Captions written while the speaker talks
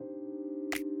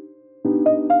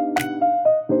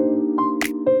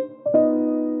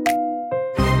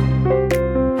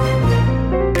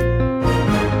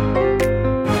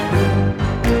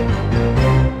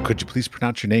Could you please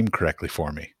pronounce your name correctly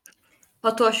for me?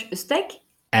 Fatoş, Üstek.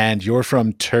 And you're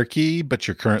from Turkey, but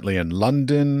you're currently in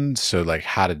London. So, like,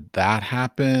 how did that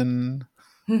happen?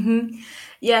 Mhm.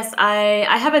 Yes,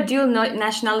 I have a dual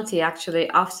nationality actually.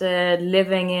 After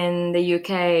living in the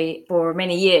UK for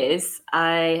many years,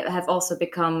 I have also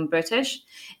become British.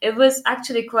 It was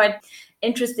actually quite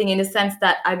interesting in the sense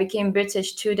that I became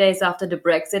British 2 days after the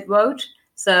Brexit vote.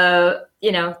 So,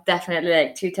 definitely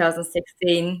like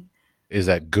 2016. Is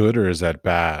that good or is that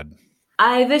bad?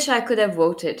 I wish I could have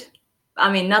voted. I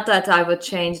mean, not that I would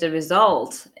change the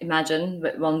result, imagine,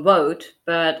 with one vote,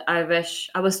 but I wish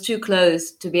I was too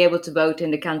close to be able to vote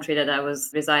in the country that I was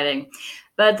residing.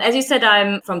 But as you said,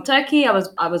 I'm from Turkey. I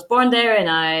was born there and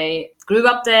I grew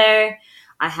up there.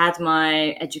 I had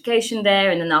my education there,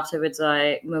 and then afterwards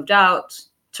I moved out,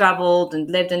 traveled,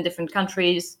 and lived in different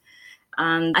countries.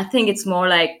 And I think it's more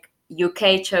like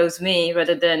UK chose me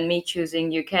rather than me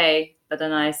choosing UK. But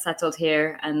then I settled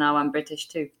here and now I'm British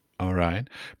too. All right.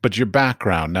 But your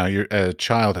background, now you're a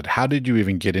childhood, how did you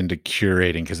even get into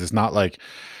curating? Because it's not like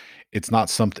it's not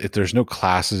something, if there's no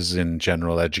classes in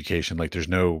general education, like there's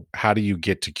no, how do you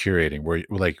get to curating?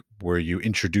 Were you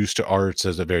introduced to arts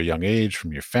as a very young age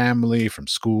from your family, from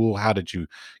school? How did you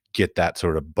get that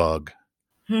sort of bug?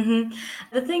 Mhm.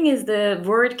 The thing is, the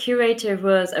word curator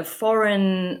was a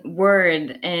foreign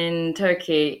word in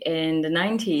Turkey in the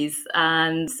 90s.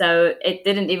 And so it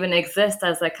didn't even exist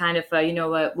as a kind of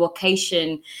a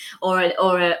vocation or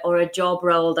a job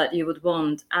role that you would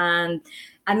want. And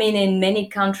I mean, in many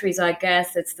countries, I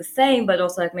guess it's the same, but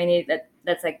also like many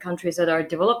that's like countries that are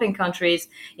developing countries,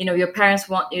 your parents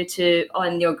want you to,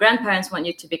 and your grandparents want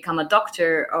you to become a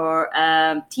doctor or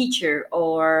a teacher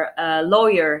or a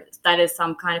lawyer. That is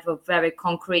some kind of a very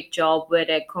concrete job with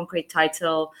a concrete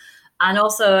title and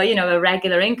also, a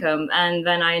regular income. And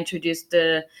when I introduced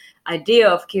the idea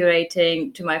of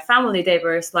curating to my family, they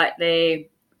were slightly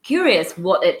curious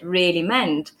what it really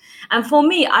meant. And for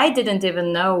me, I didn't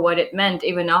even know what it meant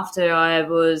even after I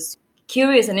was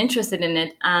curious and interested in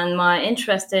it. And my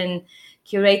interest in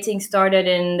curating started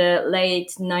in the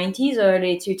late 90s,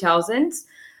 early 2000s.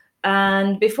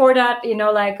 And before that,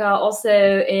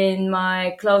 also in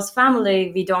my close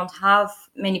family, we don't have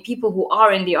many people who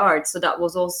are in the arts. So that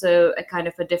was also a kind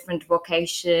of a different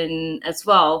vocation as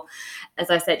well.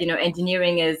 As I said,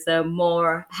 engineering is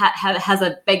has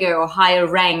a bigger or higher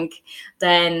rank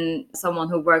than someone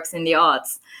who works in the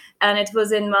arts. And it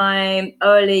was in my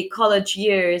early college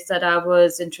years that I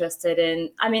was interested in.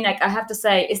 I mean, like I have to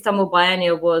say, Istanbul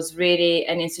Biennial was really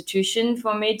an institution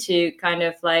for me to kind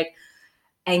of like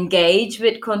engage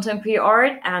with contemporary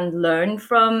art and learn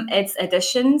from its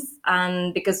editions.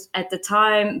 And because at the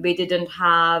time we didn't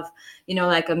have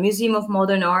like a museum of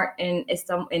modern art in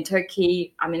Istanbul, in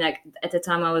Turkey. I mean, like at the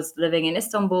time I was living in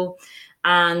Istanbul,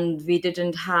 and we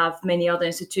didn't have many other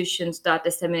institutions that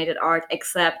disseminated art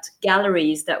except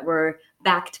galleries that were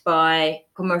backed by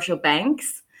commercial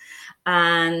banks.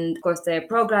 And of course, their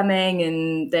programming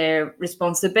and their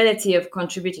responsibility of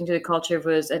contributing to the culture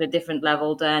was at a different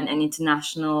level than an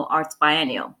international arts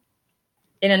biennial.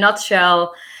 In a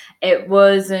nutshell, it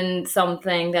wasn't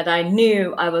something that I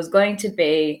knew I was going to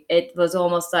be. It was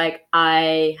almost like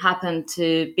I happened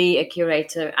to be a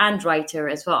curator and writer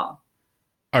as well.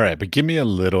 All right, but give me a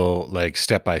little like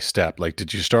step by step. Like,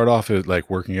 did you start off at like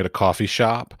working at a coffee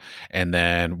shop and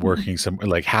then working some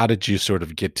like how did you sort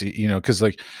of get to, because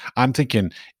like I'm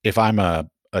thinking if I'm a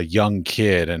young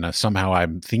kid and somehow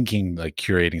I'm thinking like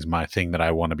curating is my thing that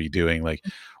I want to be doing, like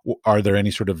are there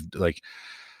any sort of like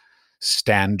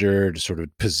standard sort of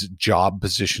job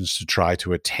positions to try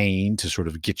to attain to sort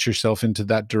of get yourself into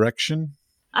that direction?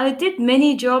 I did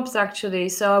many jobs actually.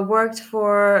 So I worked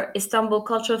for Istanbul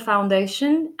Cultural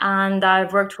Foundation and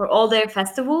I've worked for all their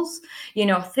festivals,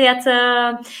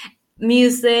 theater,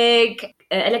 music,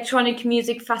 electronic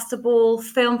music festival,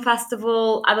 film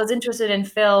festival. I was interested in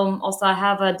film. Also, I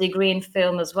have a degree in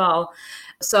film as well.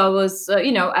 So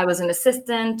I was an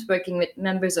assistant working with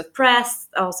members of press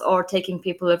also, or taking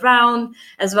people around,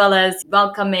 as well as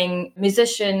welcoming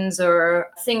musicians or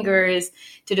singers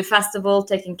to the festival,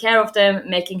 taking care of them,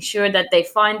 making sure that they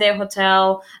find their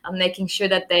hotel, and making sure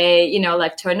that they,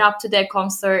 like turn up to their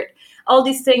concert. All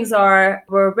these things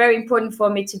were very important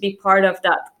for me to be part of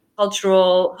that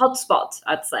cultural hotspot,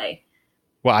 I'd say.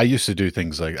 Well, I used to do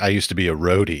things like I used to be a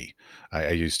roadie.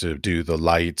 I used to do the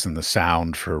lights and the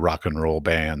sound for rock and roll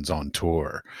bands on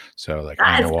tour. So like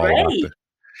I That is know all about great.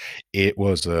 It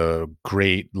was a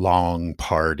great long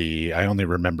party. I only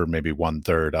remember maybe one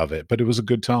third of it, but it was a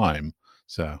good time.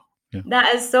 So, yeah.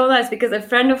 That is so nice because a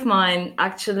friend of mine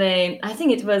actually, I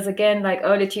think it was again like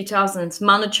early 2000s,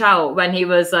 Manu Chao, when he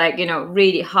was like,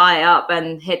 really high up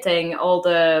and hitting all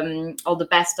the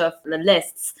best of the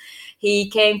lists. He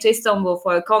came to Istanbul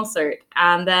for a concert,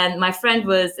 and then my friend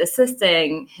was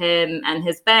assisting him and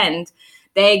his band.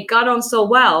 They got on so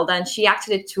well that she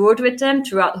actually toured with them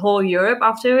throughout whole Europe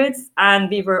afterwards, and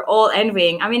we were all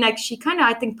envying. I mean, like she kind of,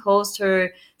 I think, paused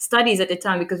her studies at the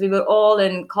time because we were all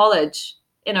in college.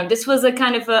 This was a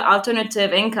kind of a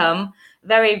alternative income,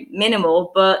 very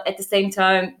minimal, but at the same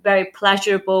time, very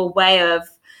pleasurable way of,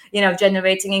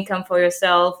 generating income for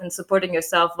yourself and supporting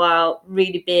yourself while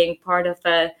really being part of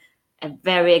a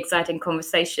very exciting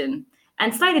conversation.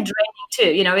 And slightly draining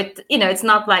too. It's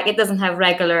not like it doesn't have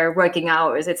regular working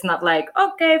hours. It's not like,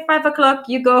 okay, 5 o'clock,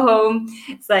 you go home.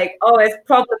 It's like, oh, it's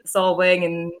problem solving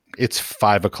and It's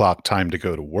 5 o'clock time to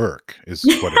go to work is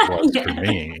what it was for yeah.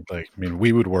 me. Like, I mean,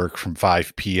 we would work from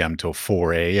 5 p.m. till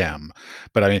 4 a.m.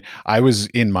 But I mean, I was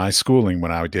in my schooling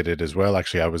when I did it as well.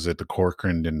 Actually, I was at the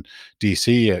Corcoran in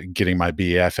DC getting my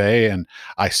BFA, and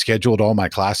I scheduled all my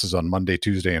classes on Monday,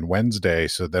 Tuesday, and Wednesday.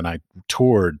 So then I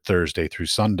toured Thursday through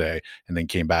Sunday, and then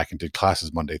came back and did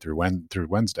classes Monday through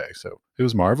Wednesday. So it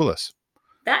was marvelous.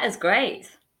 That is great.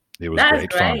 It was That is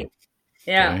great fun. great.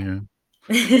 Yeah. Yeah,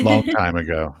 yeah. Long time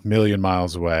ago, million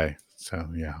miles away. So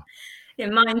yeah. Yeah,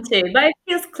 mine too, but it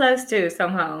feels close too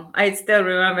somehow. I still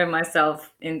remember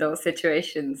myself in those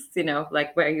situations,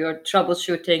 like where you're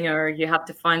troubleshooting or you have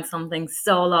to find something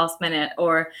so last minute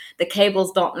or the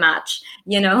cables don't match,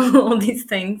 all these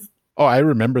things. Oh, I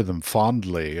remember them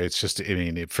fondly. It's just, I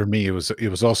mean, for me, it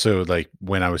was also like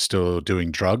when I was still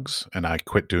doing drugs, and I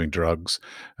quit doing drugs,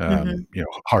 Mhm.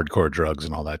 hardcore drugs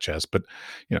and all that jazz. But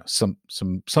some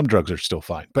drugs are still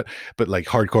fine. But like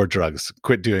hardcore drugs,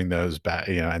 quit doing those.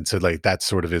 And so like that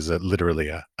sort of is literally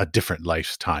a different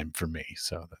lifetime for me.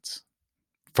 So that's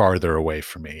farther away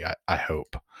from me. I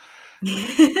hope.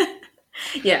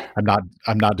 Yeah.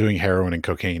 I'm not doing heroin and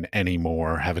cocaine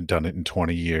anymore. Haven't done it in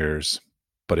 20 years,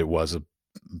 but it was a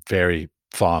very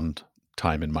fond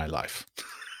time in my life.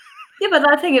 Yeah, but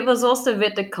I think it was also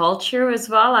with the culture as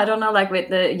well. I don't know, like with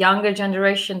the younger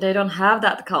generation, they don't have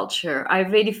that culture. I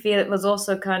really feel it was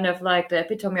also kind of like the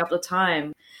epitome of the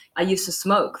time. I used to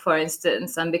smoke, for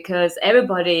instance, and because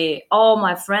everybody, all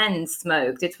my friends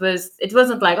smoked, it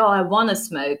wasn't like, oh, I want to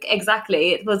smoke. Exactly.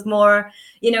 It was more,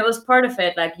 it was part of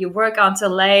it. Like you work until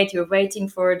late, you're waiting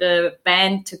for the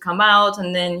band to come out,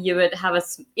 and then you would have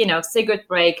cigarette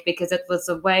break because it was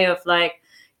a way of like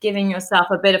giving yourself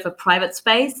a bit of a private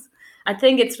space. I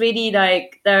think it's really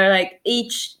like they're like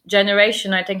each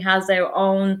generation I think has their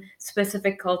own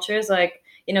specific cultures. Like,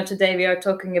 today we are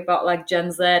talking about like Gen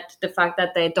Z, the fact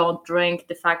that they don't drink,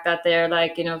 the fact that they're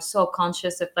like, so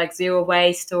conscious of like zero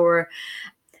waste or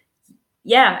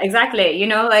yeah, exactly.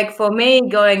 Like for me,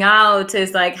 going out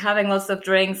is like having lots of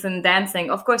drinks and dancing.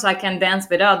 Of course, I can dance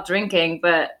without drinking,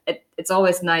 but it's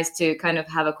always nice to kind of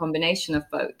have a combination of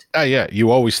both. Yeah,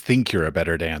 you always think you're a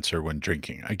better dancer when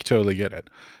drinking. I totally get it.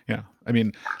 Yeah, I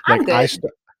mean, like I'm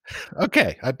good.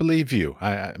 okay, I believe you.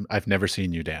 I've never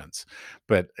seen you dance,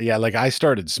 but yeah, like I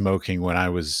started smoking when I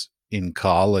was in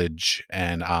college,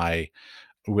 and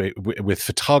with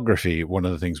photography, one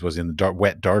of the things was in the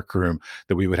wet dark room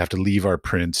that we would have to leave our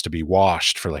prints to be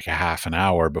washed for like a half an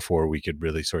hour before we could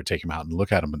really sort of take them out and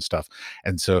look at them and stuff.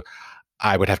 And so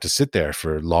I would have to sit there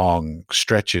for long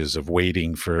stretches of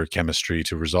waiting for chemistry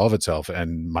to resolve itself,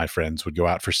 and my friends would go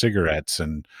out for cigarettes,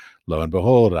 and lo and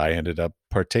behold, I ended up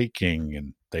partaking,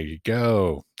 and there you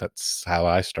go. That's how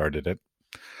I started it.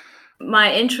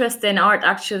 My interest in art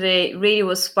actually really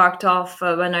was sparked off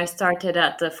when I started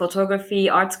at the photography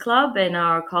arts club in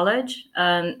our college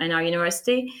in our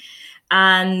university.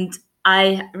 And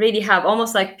I really have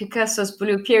almost like Picasso's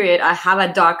blue period. I have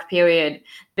a dark period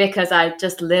because I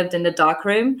just lived in the dark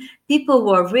room. People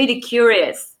were really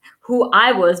curious who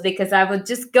I was because I would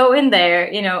just go in there,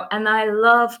 and I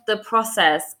loved the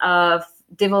process of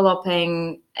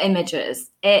developing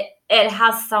images. It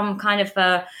has some kind of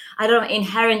a, I don't know,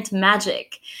 inherent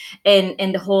magic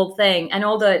in the whole thing, and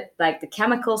all the like the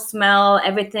chemical smell,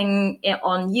 everything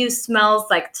on you smells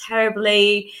like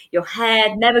terribly. Your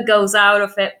head never goes out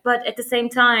of it, but at the same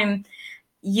time,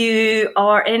 you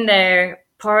are in there,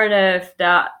 part of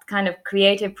that kind of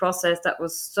creative process that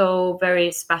was so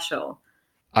very special.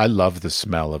 I love the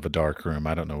smell of a dark room.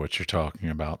 I don't know what you're talking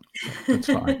about, but that's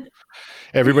fine.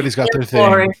 Everybody's got their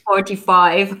For thing.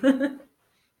 45.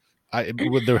 I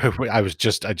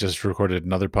just recorded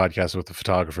another podcast with a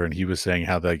photographer, and he was saying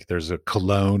how like there's a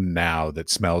cologne now that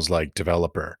smells like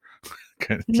developer,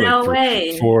 like No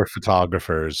way. for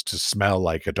photographers to smell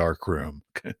like a dark room.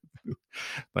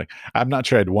 Like I'm not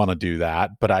sure I'd want to do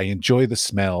that, but I enjoy the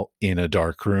smell in a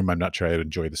dark room. I'm not sure I'd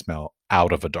enjoy the smell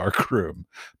out of a dark room,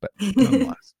 but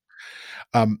nonetheless.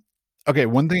 Um, okay,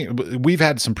 one thing we've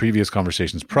had some previous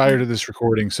conversations prior to this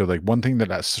recording, so like one thing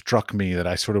that struck me that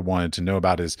I sort of wanted to know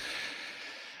about is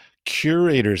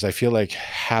curators. I feel like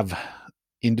have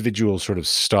individual sort of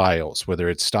styles, whether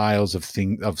it's styles of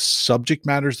subject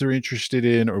matters they're interested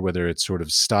in, or whether it's sort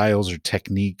of styles or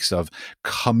techniques of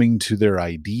coming to their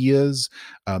ideas.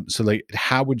 So, like,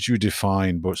 how would you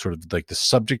define both sort of like the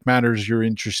subject matters you're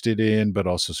interested in, but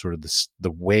also sort of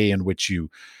the way in which you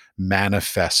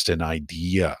manifest an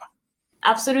idea?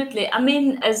 Absolutely. I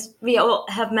mean, as we all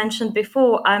have mentioned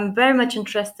before, I'm very much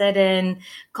interested in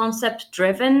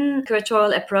concept-driven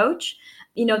curatorial approach.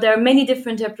 There are many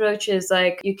different approaches.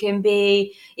 Like you can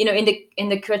be, in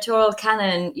the curatorial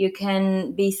canon, you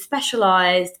can be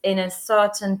specialized in a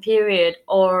certain period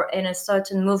or in a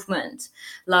certain movement,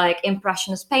 like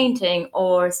Impressionist painting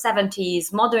or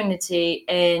 70s modernity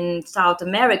in South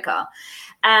America.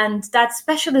 And that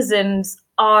specialisms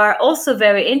are also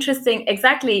very interesting.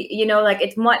 Exactly, like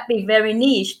it might be very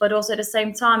niche, but also at the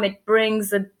same time it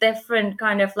brings a different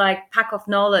kind of like pack of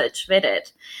knowledge with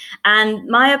it. And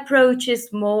my approach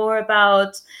is more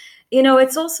about,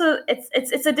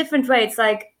 it's a different way. It's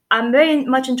like I'm very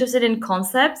much interested in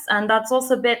concepts, and that's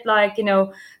also a bit like,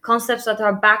 concepts that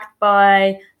are backed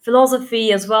by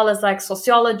philosophy as well as like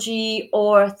sociology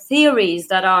or theories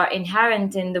that are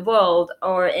inherent in the world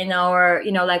or in our,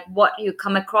 like what you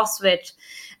come across with,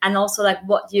 and also like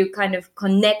what you kind of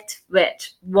connect with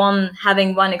one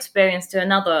having one experience to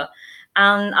another.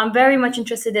 And I'm very much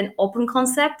interested in open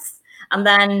concepts, and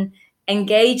then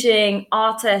engaging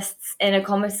artists in a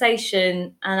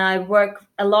conversation. And I work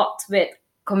a lot with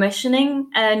commissioning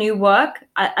a new work.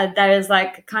 There is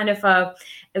like kind of a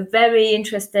very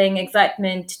interesting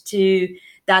excitement to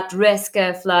that risk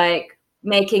of like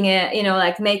making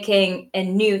making a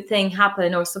new thing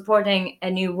happen or supporting a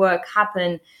new work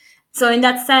happen. So in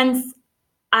that sense,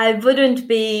 I wouldn't,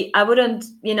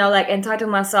 like entitle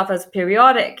myself as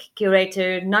periodic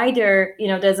curator. Neither,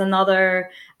 there's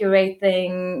another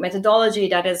curating methodology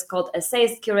that is called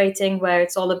essayist curating, where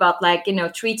it's all about like,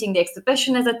 treating the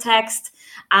exhibition as a text.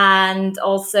 And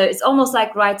also it's almost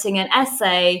like writing an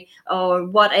essay, or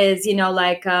what is,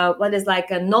 what is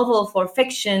like a novel for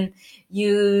fiction.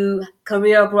 You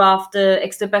choreograph the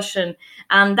exhibition.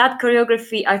 And that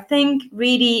choreography, I think,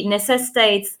 really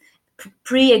necessitates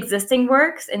pre-existing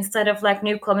works instead of like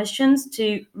new commissions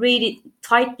to really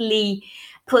tightly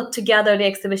put together the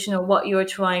exhibition of what you're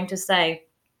trying to say.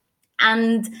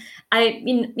 And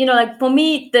like for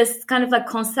me, this kind of like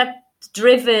concept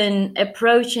driven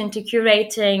approach into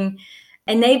curating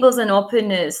enables an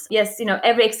openness. Yes,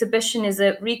 every exhibition is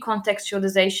a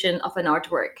recontextualization of an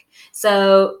artwork.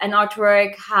 So an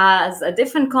artwork has a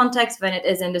different context when it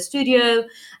is in the studio.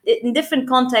 In different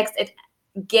context, it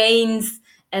gains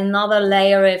another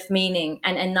layer of meaning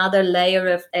and another layer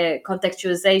of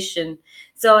contextualization.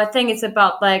 So I think it's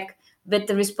about like with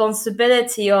the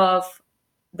responsibility of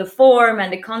the form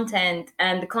and the content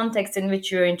and the context in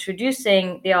which you're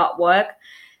introducing the artwork.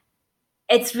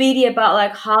 It's really about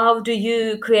like how do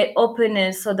you create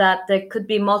openness so that there could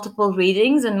be multiple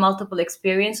readings and multiple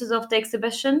experiences of the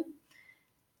exhibition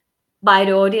by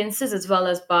the audiences as well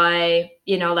as by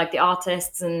like the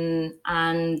artists and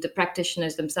the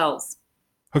practitioners themselves.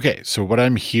 Okay, so what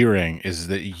I'm hearing is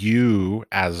that you,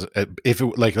 as if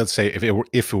it, like, let's say if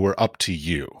it were up to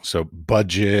you, so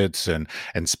budgets and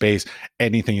space,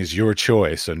 anything is your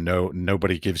choice, and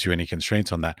nobody gives you any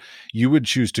constraints on that. You would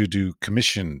choose to do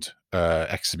commissioned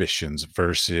exhibitions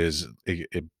versus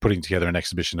putting together an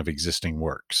exhibition of existing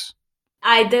works.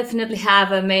 I definitely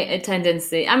have a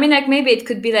tendency. I mean, like maybe it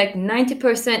could be like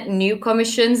 90% new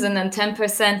commissions and then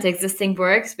 10% existing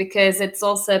works, because it's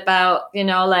also about,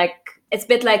 like it's a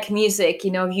bit like music,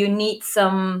 you need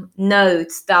some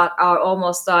notes that are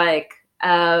almost like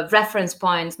reference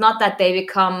points, not that they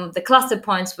become the cluster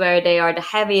points where they are the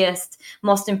heaviest,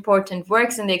 most important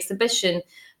works in the exhibition,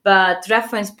 but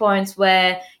reference points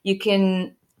where you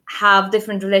can have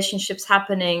different relationships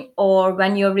happening, or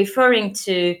when you're referring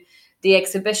to the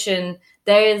exhibition,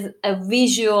 there is a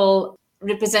visual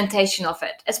representation of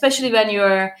it, especially when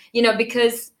you're,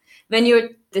 because when you're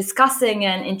discussing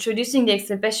and introducing the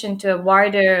exhibition to a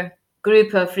wider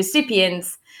group of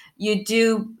recipients, you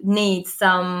do need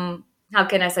some how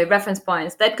can I say, reference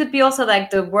points. That could be also like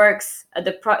the works,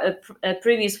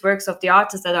 previous works of the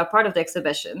artists that are part of the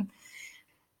exhibition.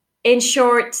 In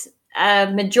short,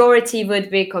 majority would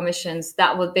be commissions.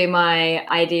 That would be my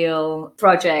ideal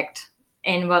project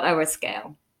in whatever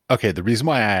scale. Okay, the reason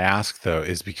why I ask though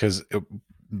is because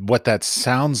what that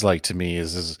sounds like to me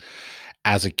is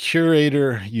as a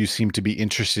curator, you seem to be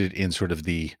interested in sort of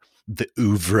the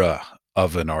oeuvre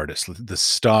of an artist, the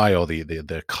style,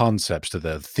 the concepts,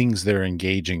 the things they're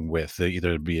engaging with,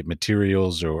 either be it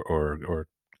materials or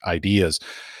ideas,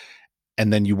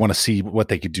 and then you want to see what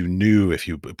they could do new if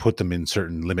you put them in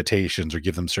certain limitations or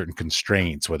give them certain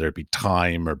constraints, whether it be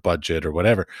time or budget or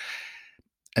whatever.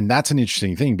 And that's an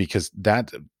interesting thing because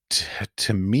that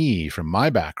to me, from my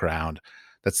background,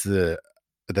 that's the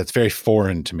that's very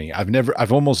foreign to me.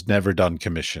 I've almost never done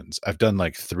commissions. I've done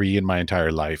like 3 in my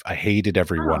entire life. I hated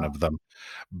every one Oh. of them.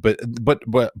 But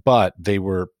they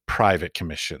were private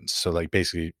commissions. So like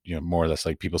basically, more or less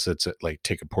like people said, like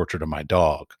take a portrait of my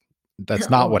dog. That's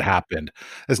not what Oh. happened.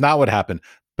 That's not what happened.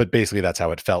 But basically that's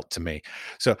how it felt to me.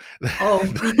 So Oh.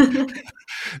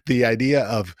 the idea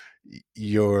of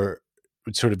your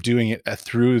sort of doing it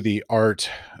through the art,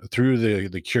 through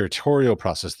the curatorial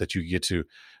process that you get to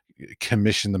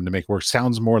commission them to make work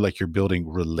sounds more like you're building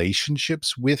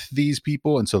relationships with these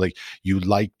people. And so like you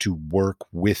like to work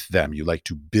with them, you like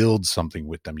to build something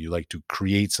with them, you like to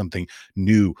create something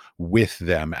new with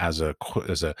them as a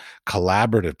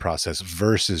collaborative process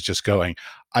versus just going,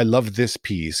 I love this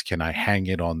piece, can I hang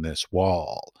it on this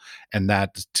wall? And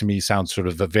that to me sounds sort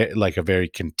of like a very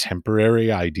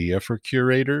contemporary idea for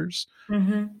curators.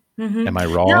 Hmm. Hmm. Am I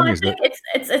No, wrong? I Is that think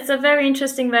it's a very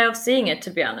interesting way of seeing it,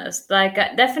 to be honest. Like,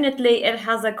 definitely, it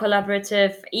has a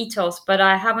collaborative ethos, but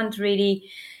I haven't really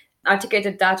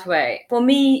articulated that way. For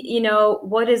me,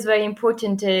 what is very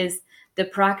important is the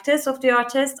practice of the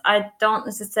artist. I don't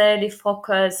necessarily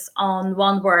focus on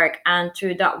one work and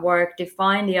through that work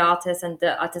define the artist and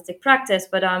the artistic practice,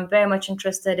 but I'm very much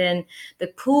interested in the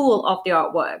pool of the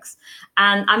artworks.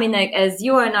 And I mean, like, as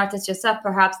you are an artist yourself,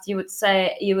 perhaps you would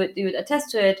say you would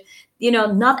attest to it.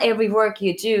 Not every work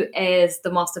you do is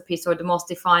the masterpiece or the most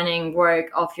defining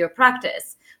work of your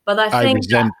practice. But I I think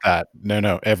resent that. No,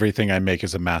 no, everything I make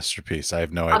is a masterpiece. I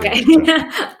have no idea okay. what you're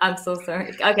talking. I'm so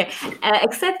sorry. Okay.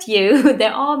 Except you,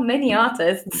 there are many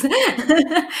artists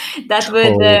that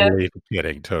would, Totally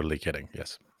kidding, totally kidding.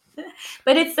 Yes.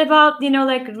 but it's about,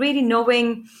 like really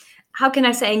knowing, how can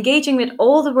I say, engaging with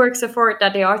all the works of art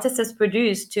that the artist has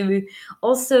produced to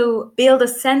also build a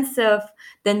sense of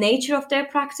the nature of their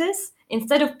practice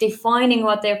instead of defining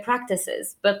what their practice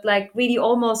is. But like really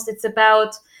almost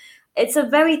it's a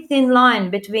very thin line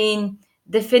between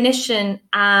definition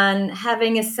and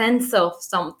having a sense of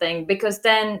something, because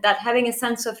then that having a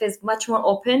sense of is much more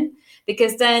open,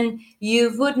 because then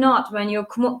you would not, when you're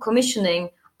commissioning,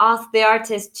 ask the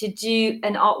artist to do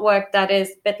an artwork that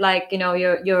is a bit like,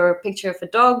 your picture of a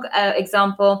dog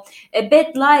example, a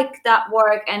bit like that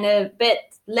work and a bit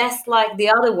less like the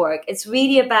other work. It's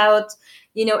really about,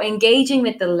 engaging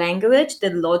with the language, the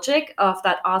logic of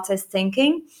that artist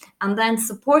thinking, and then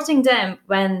supporting them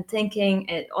when thinking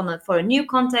it for a new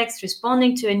context,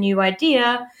 responding to a new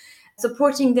idea,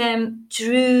 supporting them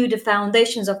through the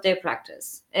foundations of their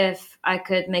practice, if I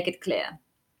could make it clear.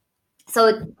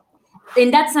 So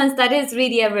in that sense, that is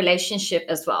really a relationship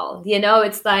as well.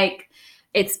 It's like,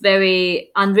 it's very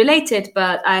unrelated,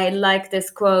 but I like this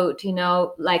quote,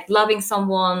 like loving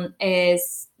someone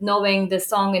is knowing the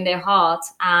song in their heart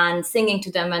and singing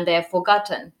to them when they're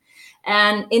forgotten.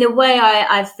 And in a way,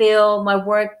 I feel my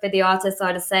work with the artists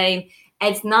are the same.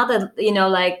 It's not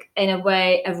like in a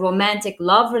way, a romantic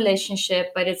love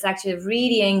relationship, but it's actually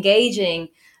really engaging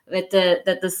with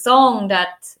the song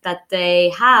that they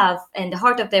have in the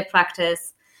heart of their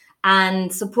practice,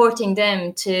 and supporting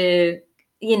them to,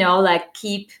 like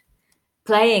keep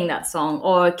playing that song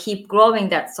or keep growing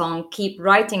that song, keep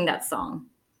writing that song.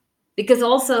 Because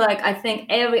also, like, I think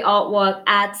every artwork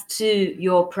adds to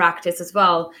your practice as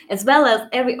well as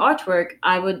every artwork,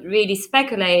 I would really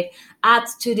speculate,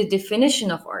 adds to the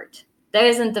definition of art. There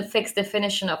isn't a fixed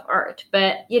definition of art,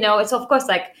 but it's of course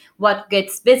like what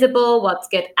gets visible, what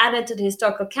gets added to the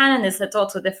historical canon is a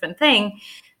total different thing.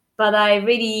 But I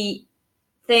really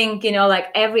think, like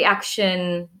every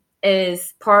action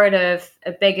is part of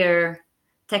a bigger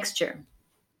texture.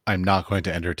 I'm not going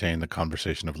to entertain the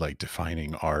conversation of like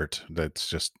defining art. That's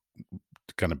just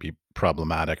going to be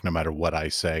problematic no matter what I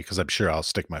say because I'm sure I'll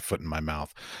stick my foot in my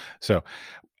mouth. So,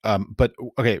 but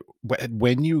okay,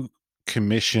 when you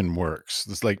commission works,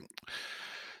 it's like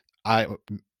I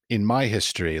in my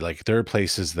history, like there are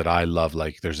places that I love.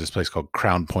 Like there's this place called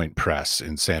Crown Point Press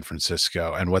in San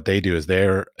Francisco, and what they do is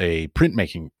they're a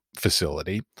printmaking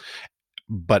facility.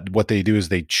 But what they do is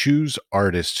they choose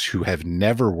artists who have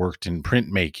never worked in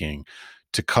printmaking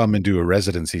to come and do a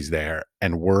residencies there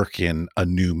and work in a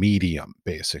new medium,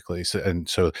 basically.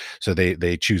 So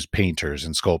they choose painters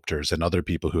and sculptors and other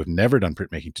people who have never done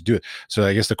printmaking to do it. So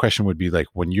I guess the question would be like,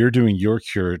 when you're doing your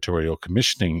curatorial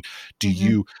commissioning, do Mhm.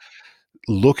 you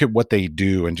look at what they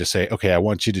do and just say, okay, I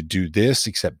want you to do this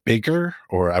except bigger,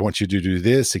 or I want you to do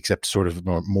this except sort of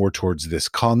more towards this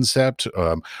concept,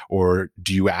 or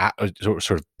do you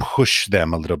sort of push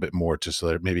them a little bit more to so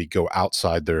that maybe go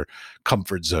outside their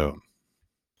comfort zone?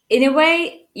 In a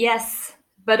way, yes,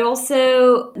 but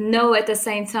also no at the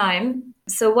same time.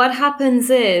 So what happens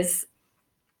is,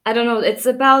 I don't know, it's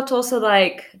about also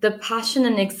like the passion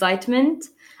and excitement.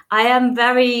 I am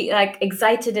very like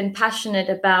excited and passionate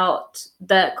about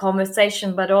the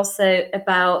conversation, but also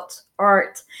about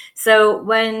art. So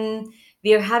when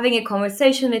we are having a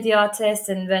conversation with the artist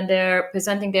and when they're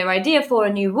presenting their idea for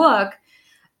a new work,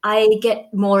 I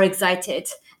get more excited,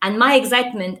 and my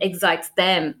excitement excites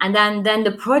them, and then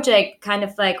the project kind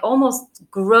of like almost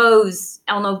grows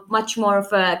on a much more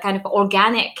of a kind of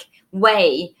organic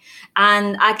way.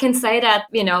 And I can say that,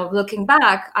 looking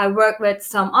back, I work with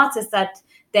some artists that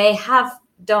they have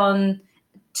done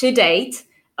to date,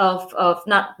 of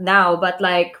not now but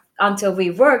like until we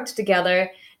worked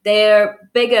together, their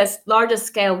biggest largest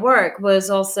scale work was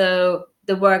also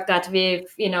the work that we've,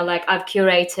 like I've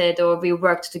curated or we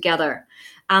worked together.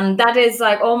 And that is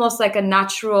like almost like a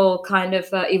natural kind of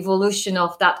evolution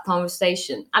of that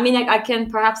conversation. I mean, like, I can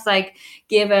perhaps like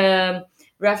give a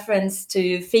reference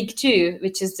to Fig 2,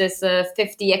 which is this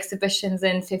 50 exhibitions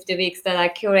in 50 weeks that I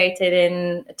curated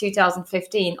in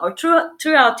 2015, or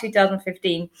throughout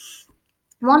 2015.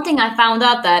 One thing I found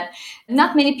out that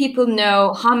not many people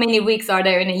know how many weeks are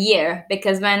there in a year,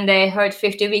 because when they heard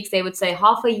 50 weeks, they would say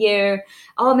half a year.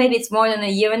 Oh, maybe it's more than a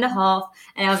year and a half.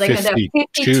 And I was like, no, there are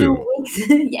 52 52. weeks.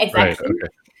 Yeah, Right. exactly. Okay.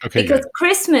 Okay, Because good.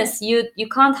 Christmas, you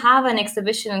can't have an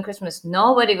exhibition on Christmas.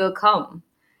 Nobody will come,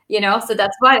 so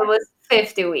that's why it was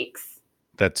 50 weeks.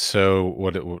 That's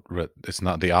so it's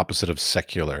not the opposite of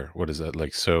secular. What is that?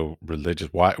 Like so religious.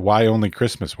 Why only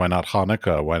Christmas? Why not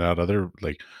Hanukkah? Why not other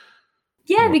like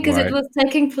Yeah, because it why was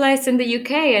taking place in the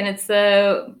UK, and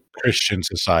Christian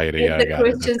society? it's I a got it.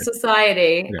 Christian Okay.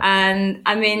 society. Yeah. And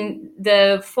I mean,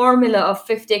 the formula of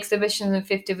 50 exhibitions in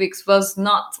 50 weeks was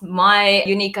not my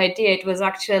unique idea. It was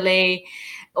actually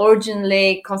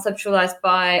originally conceptualized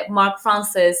by Mark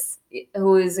Francis,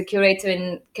 who is a curator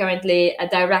and currently a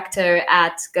director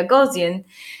at Gagosian.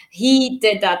 He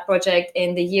did that project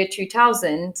in the year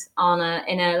 2000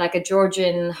 in a like a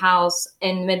Georgian house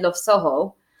in middle of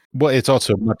Soho. Well, it's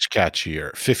also much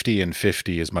catchier. 50 and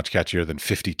 50 is much catchier than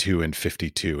 52 and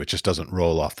 52. It just doesn't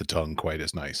roll off the tongue quite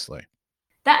as nicely.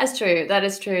 That is true. That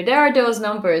is true. There are those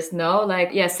numbers, no?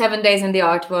 Like, yeah, 7 days in the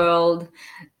art world,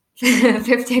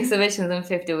 50 exhibitions in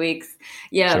 50 weeks.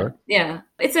 Yeah, Sure. yeah.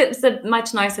 It's a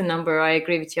much nicer number. I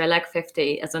agree with you. I like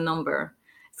 50 as a number.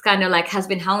 It's kind of like has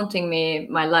been haunting me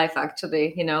my life,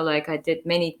 actually. Like I did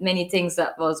many, many things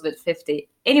that was with 50.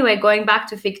 Anyway, going back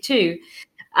to Fig 2,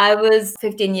 I was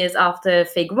 15 years after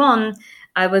Fig 1.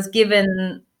 I was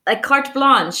given a carte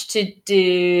blanche to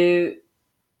do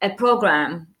a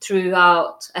program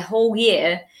throughout a whole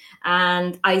year.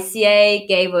 And ICA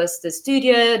gave us the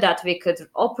studio that we could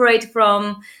operate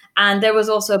from. And there was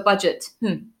also a budget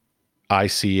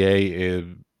ICA is,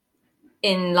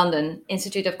 in London,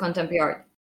 Institute of Contemporary Art.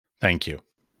 thank you.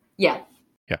 Yeah,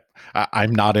 Yeah.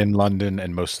 I'm not in London,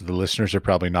 and most of the listeners are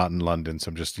probably not in London. So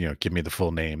I'm just, give me the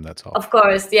full name. That's all. of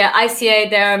course. Yeah, ICA,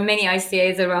 there are many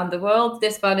ICAs around the world.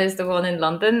 This one is the one in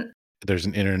London. There's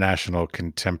an international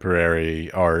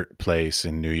contemporary art place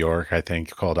in New York, I think,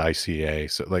 called ICA.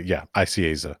 So, like, yeah,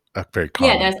 ICA is a very Yeah,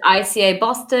 common. there's ICA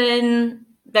Boston.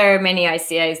 There are many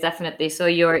ICAs, definitely. So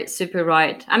you're super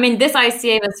right. I mean, this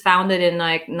ICA was founded in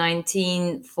like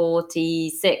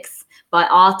 1946 by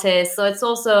artists. So it's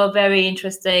also a very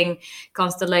interesting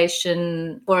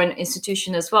constellation for an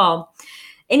institution as well.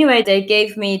 Anyway, they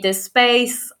gave me this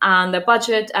space and the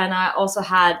budget, and I also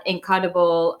had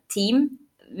incredible team.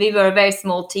 We were a very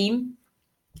small team,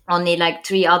 only like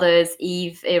three others,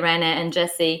 Eve, Irene, and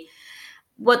Jesse.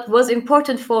 What was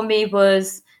important for me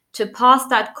was to pass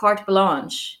that carte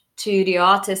blanche to the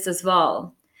artist as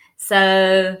well.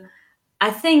 So I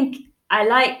think I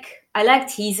like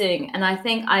teasing, and I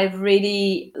think I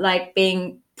really like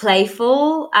being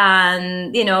playful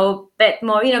and bit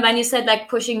more, when you said like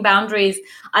pushing boundaries,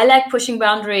 I like pushing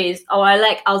boundaries, or I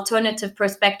like alternative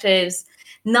perspectives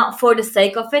not for the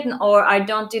sake of it, or I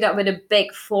don't do that with a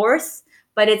big force,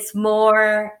 but it's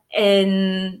more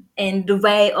in the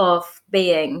way of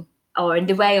being, or in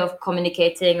the way of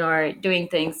communicating or doing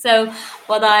things. So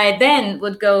what I then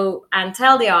would go and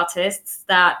tell the artists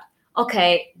that,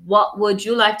 okay, what would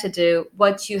you like to do?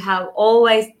 What you have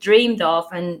always dreamed of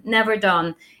and never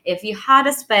done? If you had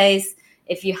a space,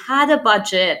 if you had a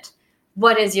budget,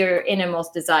 what is your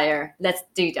innermost desire? Let's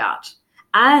do that.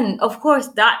 And of course,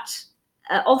 that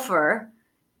offer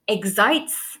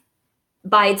excites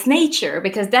by its nature,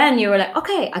 because then you were like,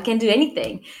 okay, I can do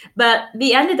anything. But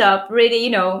we ended up really,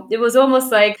 it was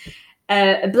almost like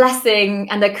a blessing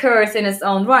and a curse in its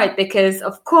own right, because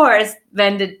of course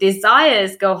when the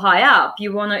desires go high up,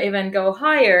 you want to even go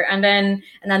higher, and then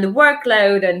the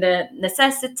workload and the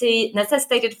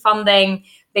necessitated funding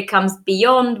becomes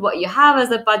beyond what you have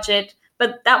as a budget.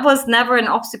 But that was never an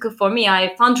obstacle for me.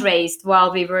 I fundraised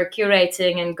while we were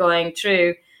curating and going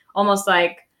through, almost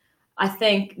like, I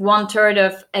think 1/3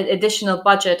 of an additional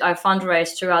budget I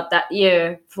fundraised throughout that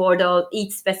year for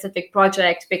each specific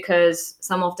project, because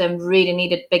some of them really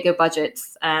needed bigger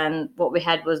budgets and what we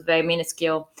had was very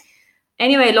minuscule.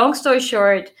 Anyway, long story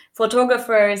short,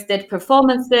 photographers did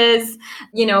performances,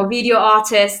 video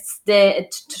artists, they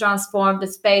transformed the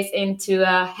space into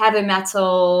a heavy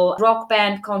metal rock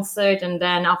band concert, and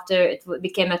then after it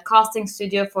became a casting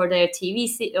studio for their TV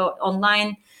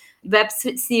online web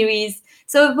series.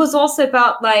 So it was also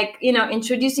about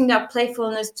introducing that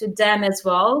playfulness to them as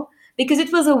well, because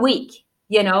it was a week,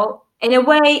 in a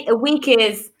way, a week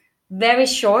is very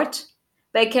short,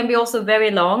 but it can be also very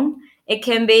long. It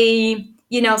can be,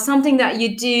 something that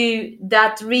you do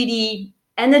that really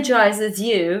energizes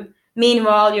you.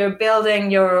 Meanwhile, you're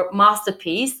building your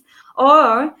masterpiece,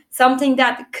 or something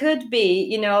that could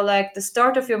be, like the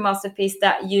start of your masterpiece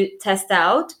that you test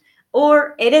out,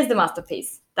 or it is the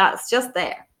masterpiece that's just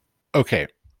there. Okay.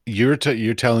 You're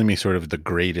telling me sort of the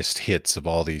greatest hits of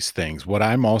all these things. What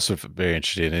I'm also very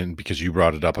interested in, because you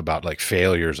brought it up about like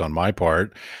failures on my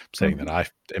part, saying that I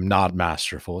am not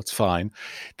masterful. It's fine.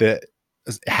 That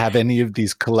have any of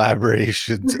these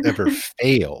collaborations ever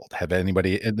failed? Have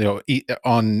anybody,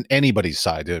 on anybody's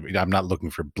side? I'm not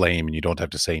looking for blame, and you don't have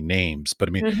to say names, but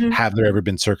I mean, have there ever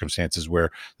been circumstances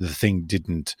where the thing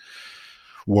didn't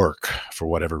work for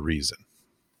whatever reason?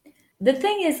 The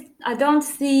thing is, I don't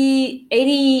see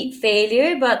any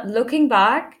failure, but looking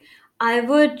back, I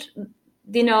would,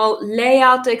 lay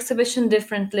out the exhibition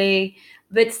differently.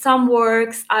 With some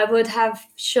works, I would have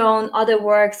shown other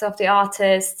works of the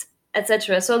artist,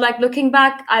 etc. So, like looking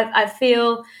back, I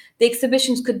feel the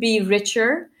exhibitions could be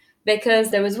richer, because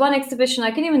there was one exhibition,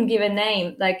 I can even give a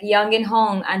name, like Yang In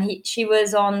Hong, and she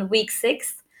was on week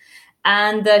 6,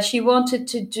 and she wanted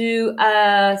to do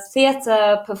a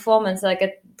theater performance, like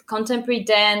a contemporary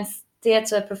dance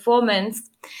theater performance,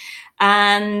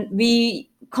 and we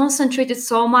concentrated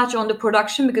so much on the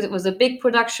production because it was a big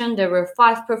production. There were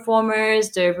 5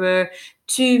 performers, there were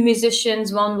 2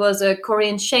 musicians, one was a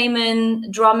Korean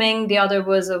shaman drumming, the other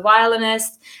was a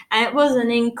violinist, and it was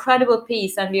an incredible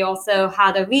piece. And we also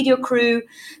had a video crew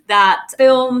that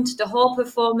filmed the whole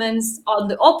performance on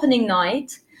the opening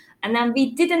night. And then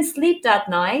we didn't sleep that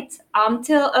night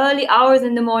until early hours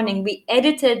in the morning. We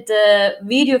edited the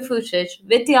video footage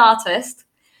with the artist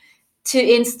to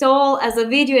install as a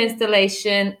video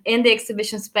installation in the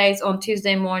exhibition space on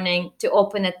Tuesday morning, to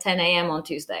open at 10 a.m. on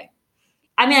Tuesday.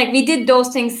 I mean, like, we did those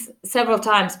things several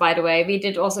times, by the way. We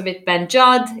did also with Ben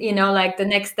Judd, like the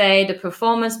next day, the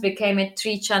performance became a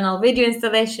 3-channel video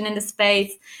installation in the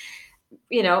space,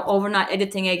 overnight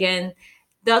editing again.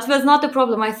 That was not the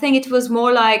problem. I think it was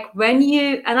more like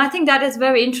and I think that is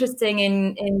very interesting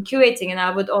in curating. And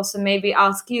I would also maybe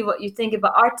ask you what you think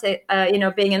about art,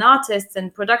 being an artist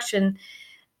and production.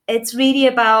 It's really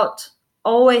about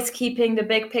always keeping the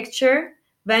big picture.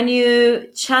 When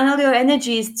you channel your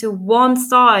energies to one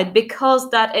side, because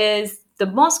that is the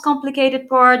most complicated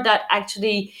part, that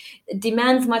actually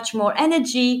demands much more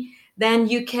energy, then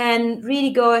you can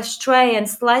really go astray and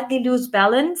slightly lose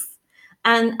balance.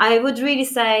 And I would really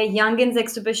say Youngin's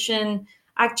exhibition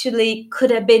actually could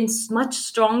have been much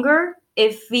stronger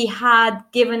if we had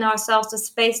given ourselves the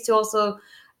space to also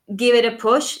give it a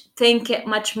push, think it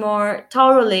much more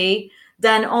thoroughly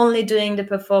than only doing the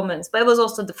performance. But it was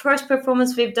also the first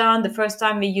performance we've done, the first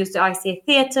time we used the ICA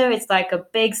Theatre. It's like a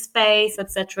big space,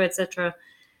 etc., etc.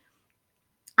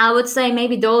 I would say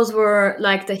maybe those were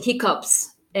like the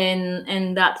hiccups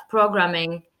in that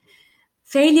programming.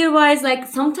 Failure-wise, like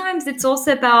sometimes it's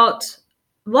also about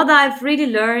what I've really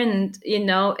learned,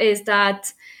 is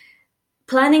that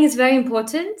planning is very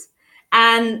important.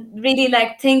 and really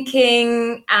like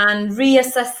thinking and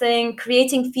reassessing,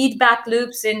 creating feedback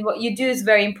loops in what you do is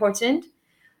very important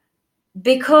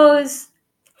because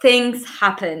things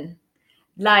happen.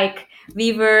 Like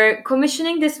we were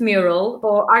commissioning this mural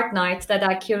for Art Night that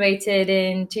I curated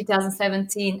in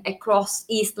 2017 across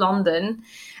East London.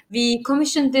 We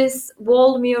commissioned this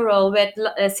wall mural with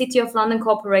City of London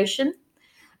Corporation.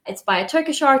 It's by a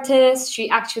Turkish artist. She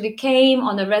actually came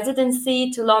on a residency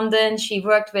to London. She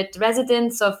worked with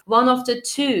residents of one of the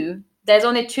two. There's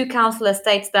only two council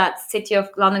estates that City of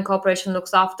London Corporation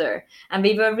looks after. And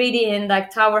we were really in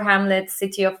like Tower Hamlets,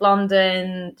 City of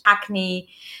London, Hackney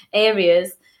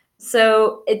areas.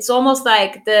 So it's almost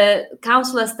like the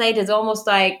council estate is almost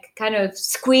like kind of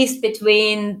squeezed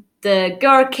between the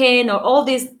Gherkin or all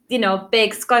these,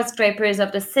 big skyscrapers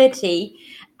of the city,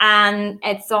 and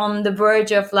it's on the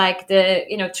verge of like the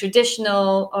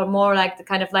traditional or more like the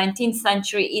kind of 19th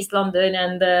century East London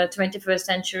and the 21st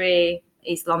century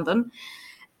East London.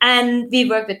 And we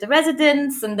worked with the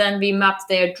residents, and then we mapped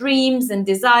their dreams and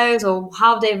desires or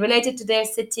how they related to their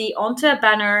city onto a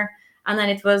banner, and then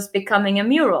it was becoming a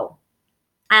mural.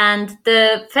 And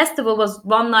the festival was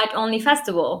one night only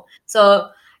festival, so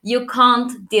you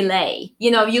can't delay.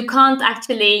 You can't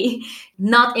actually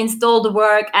not install the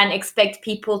work and expect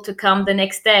people to come the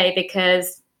next day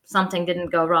because something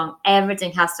didn't go wrong.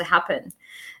 Everything has to happen.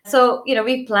 So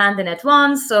we planned in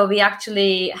advance. So we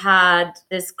actually had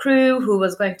this crew who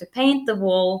was going to paint the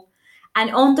wall, and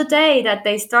on the day that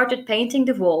they started painting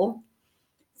the wall,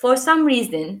 for some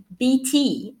reason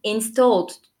BT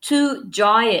installed two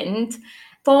giant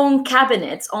foam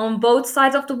cabinets on both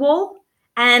sides of the wall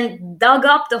and dug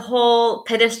up the whole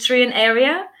pedestrian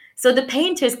area. So the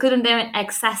painters couldn't even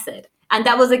access it. And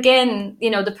that was, again,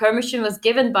 the permission was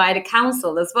given by the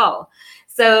council as well.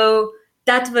 So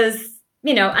that was,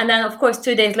 and then of course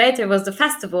 2 days later was the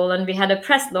festival and we had a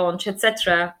press launch,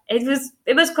 etc.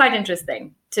 It was quite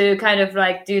interesting to kind of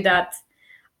like do that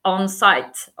on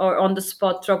site or on the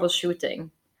spot troubleshooting.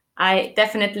 I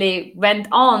definitely went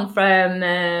on from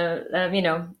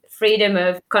freedom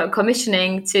of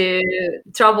commissioning to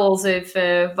troubles of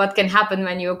what can happen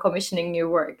when you're commissioning new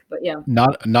work. But yeah,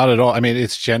 not at all. I mean,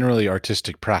 it's generally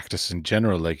artistic practice in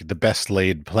general, like the best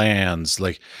laid plans.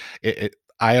 Like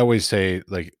I always say,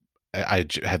 like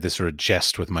had this sort of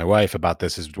jest with my wife about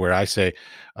this, is where I say,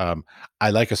 I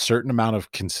like a certain amount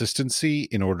of consistency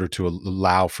in order to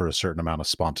allow for a certain amount of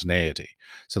spontaneity.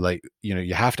 So like,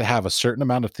 you have to have a certain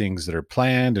amount of things that are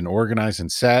planned and organized and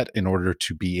set in order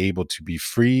to be able to be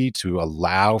free to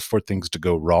allow for things to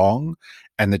go wrong,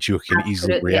 and that you can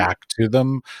easily absolutely. react to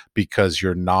them because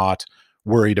you're not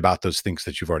worried about those things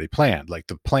that you've already planned. Like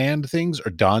the planned things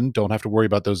are done, don't have to worry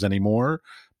about those anymore.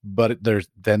 But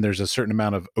there's a certain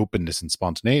amount of openness and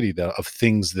spontaneity of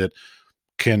things that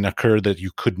can occur that you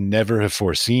could never have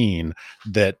foreseen,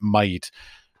 that might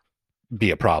be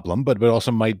a problem, but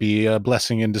also might be a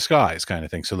blessing in disguise, kind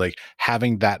of thing. So like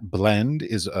having that blend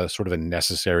is a sort of a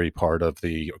necessary part of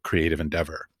the creative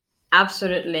endeavor.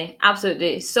 Absolutely.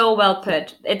 Absolutely. So well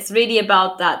put. It's really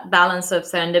about that balance of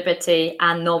serendipity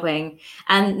and knowing,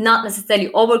 and not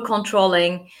necessarily over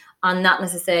controlling and not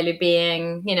necessarily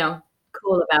being,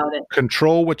 cool about it.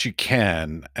 Control what you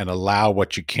can and allow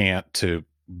what you can't to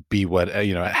be what,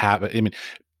 have. I mean,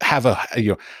 have a,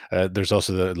 there's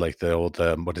also the old,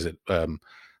 what is it?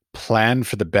 Plan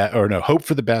for the best, or no, hope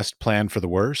for the best, plan for the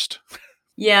worst.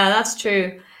 Yeah, that's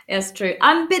true. That's true.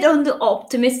 I'm a bit on the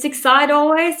optimistic side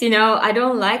always. I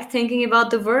don't like thinking about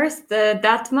the worst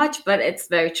that much, but it's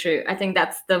very true. I think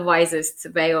that's the wisest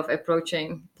way of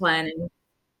approaching planning.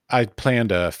 I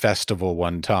planned a festival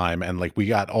one time, and like we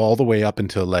got all the way up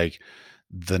until like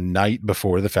the night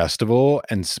before the festival,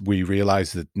 and we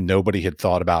realized that nobody had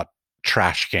thought about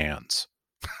trash cans.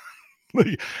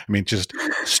 Like, I mean, just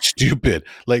stupid.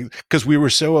 Like, because we were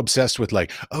so obsessed with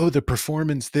like, oh, the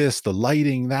performance, this, the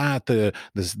lighting, that,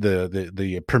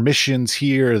 the permissions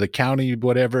here, the county,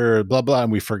 whatever, blah blah,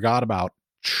 and we forgot about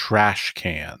trash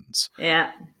cans.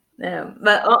 Yeah. Yeah.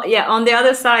 But yeah, on the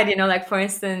other side, like for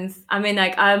instance, I mean,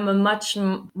 like I'm a much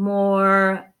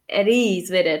more at ease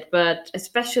with it, but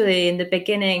especially in the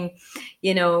beginning,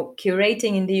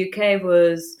 curating in the UK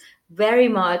was very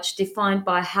much defined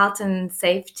by health and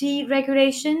safety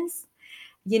regulations.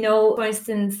 For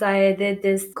instance, I did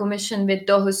this commission with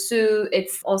Dohusu.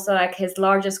 It's also like his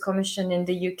largest commission in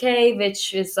the UK,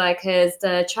 which is like his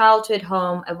childhood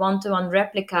home, a one-to-one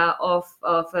replica of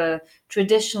a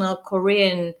traditional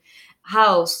Korean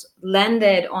house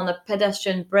landed on a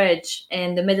pedestrian bridge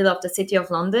in the middle of the city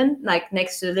of London, like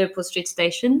next to Liverpool Street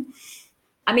Station.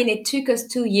 I mean, it took us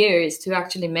 2 years to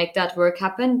actually make that work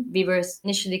happen. We were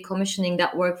initially commissioning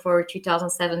that work for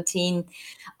 2017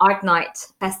 Art Night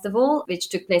Festival, which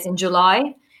took place in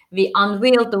July. We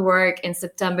unveiled the work in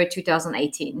September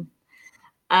 2018.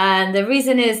 And the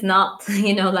reason is not,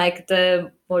 like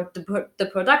the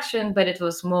production, but it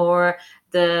was more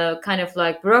the kind of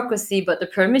like bureaucracy, but the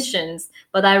permissions.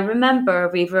 But I remember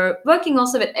we were working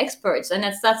also with experts, and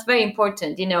that's very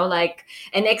important, like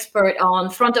an expert on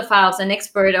front of house, an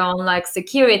expert on like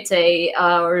security,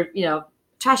 or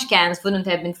trash cans wouldn't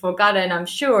have been forgotten, I'm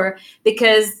sure,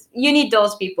 because you need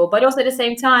those people. But also at the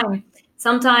same time,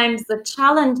 sometimes the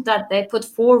challenge that they put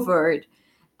forward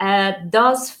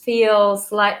does feel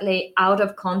slightly out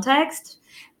of context,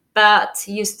 but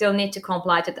you still need to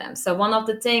comply to them. So one of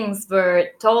the things were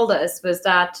told us was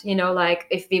that, like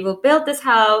if we will build this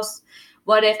house,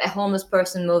 what if a homeless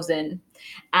person moves in?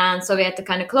 And so we had to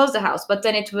kind of close the house, but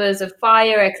then it was a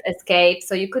fire escape,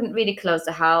 so you couldn't really close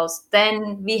the house.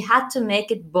 Then we had to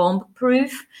make it bomb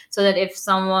proof so that if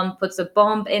someone puts a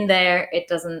bomb in there, it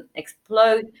doesn't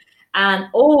explode. And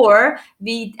or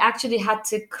we actually had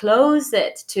to close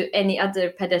it to any other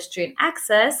pedestrian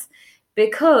access,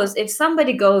 because if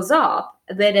somebody goes up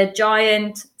with a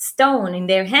giant stone in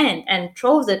their hand and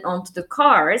throws it onto the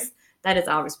cars, that is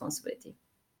our responsibility.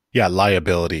 Yeah,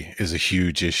 liability is a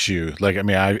huge issue. Like, I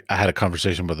mean, I had a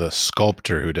conversation with a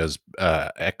sculptor who does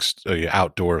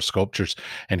outdoor sculptures,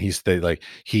 and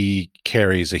he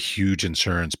carries a huge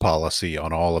insurance policy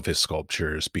on all of his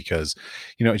sculptures because,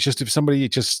 it's just if somebody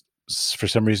just for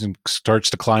some reason starts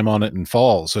to climb on it and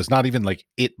falls. So it's not even like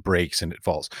it breaks and it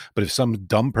falls, but if some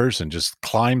dumb person just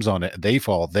climbs on it, they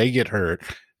fall, they get hurt,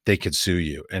 they could sue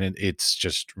you, and it's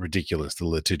just ridiculous the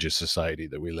litigious society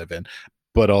that we live in,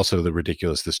 but also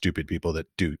the stupid people that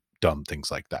do dumb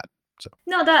things like that. So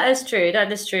No, that is true.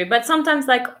 That is true. But sometimes,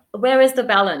 like, where is the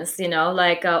balance?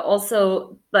 Like,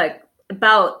 also, like,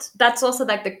 about that's also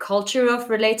like the culture of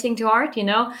relating to art.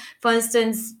 For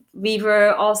instance, we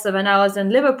were also, when I was in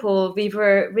Liverpool, we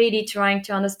were really trying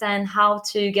to understand how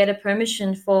to get a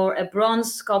permission for a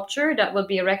bronze sculpture that would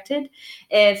be erected.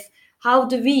 If How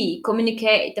do we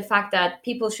communicate the fact that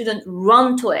people shouldn't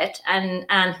run to it and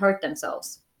hurt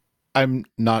themselves? I'm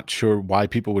not sure why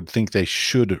people would think they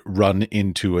should run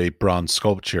into a bronze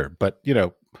sculpture, but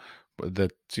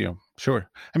that sure.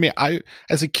 I mean, I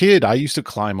as a kid, I used to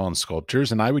climb on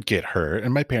sculptures and I would get hurt,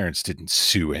 and my parents didn't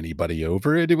sue anybody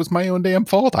over it. It was my own damn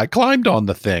fault. I climbed on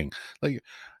the thing. Like,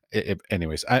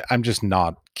 anyways, I'm just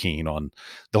not keen on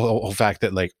the whole fact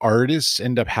that like artists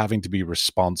end up having to be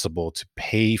responsible to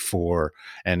pay for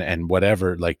and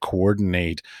whatever, like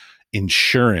coordinate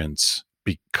insurance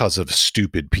because of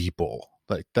stupid people.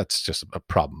 Like that's just a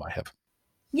problem I have.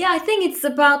 Yeah, I think it's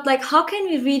about like how can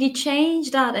we really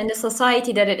change that in the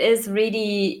society, that it is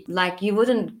really like you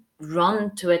wouldn't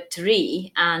run to a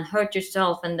tree and hurt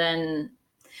yourself, and then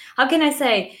how can I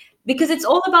say, because it's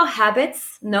all about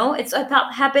habits. No, it's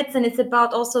about habits, and it's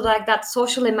about also like that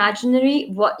social imaginary,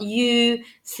 what you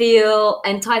feel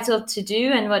entitled to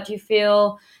do and what you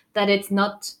feel that it's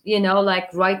not, like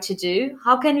right to do.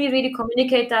 How can we really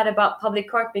communicate that about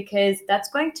public art? Because that's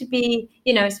going to be,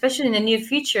 especially in the near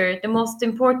future, the most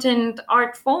important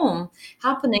art form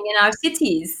happening in our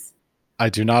cities. I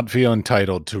do not feel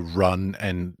entitled to run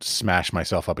and smash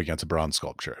myself up against a bronze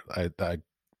sculpture.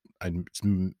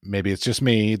 Maybe it's just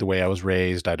me, the way I was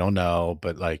raised. I don't know,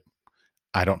 but like,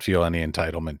 I don't feel any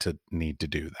entitlement to need to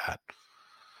do that.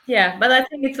 Yeah, but I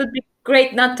think it would be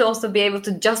great not to also be able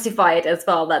to justify it as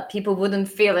well, that people wouldn't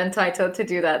feel entitled to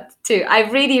do that too. I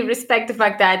really respect the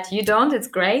fact that you don't. It's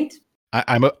great.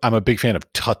 I'm a big fan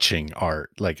of touching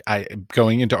art. Like I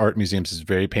going into art museums is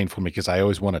very painful because I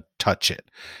always want to touch it.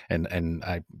 And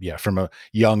I yeah, from a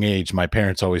young age, my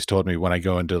parents always told me when I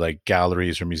go into like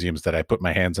galleries or museums that I put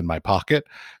my hands in my pocket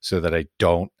so that I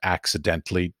don't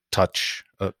accidentally touch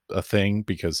a thing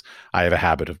because I have a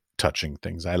habit of touching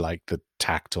things. I like the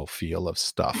tactile feel of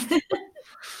stuff. I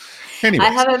Anyways,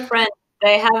 have a friend,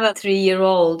 they have a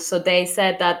 3-year-old, so they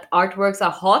said that artworks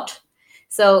are hot.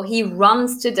 So he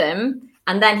runs to them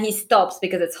and then he stops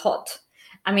because it's hot.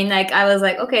 I mean, like, I was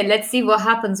like, okay, let's see what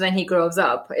happens when he grows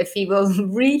up, if he will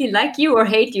really like you or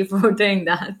hate you for doing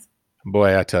that.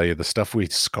 boy, I tell you, the stuff we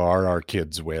scar our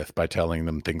kids with by telling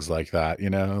them things like that,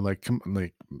 like,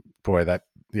 like, boy, that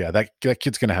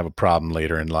kid's gonna have a problem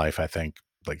later in life. I think,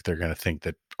 like, they're gonna think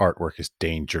that artwork is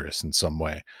dangerous in some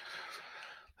way.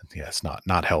 Yeah, it's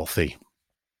not healthy.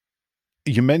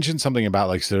 You mentioned something about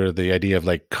like sort of the idea of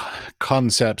like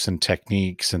concepts and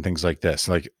techniques and things like this.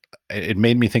 Like, it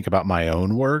made me think about my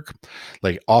own work.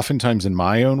 Like oftentimes in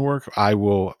my own work, I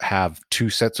will have two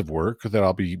sets of work that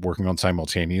I'll be working on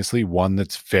simultaneously. One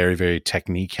that's very, very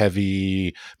technique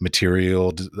heavy,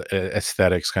 material,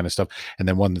 aesthetics kind of stuff, and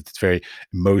then one that's very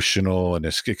emotional and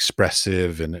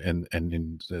expressive and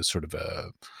in sort of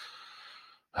a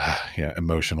yeah,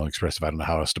 emotional, expressive. I don't know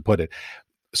how else to put it.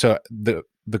 So the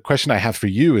question I have for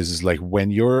you is like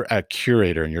when you're a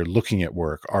curator and you're looking at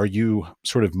work, are you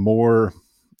sort of more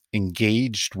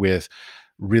engaged with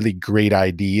really great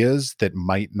ideas that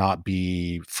might not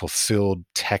be fulfilled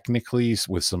technically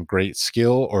with some great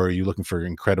skill, or are you looking for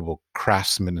incredible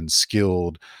craftsmen and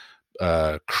skilled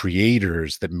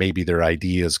creators that maybe their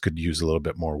ideas could use a little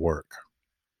bit more work?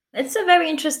 It's a very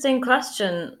interesting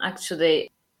question, actually,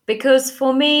 because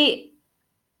for me,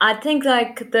 I think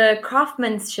like the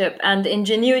craftsmanship and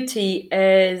ingenuity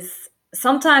is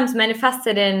sometimes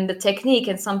manifested in the technique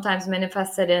and sometimes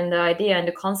manifested in the idea and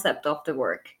the concept of the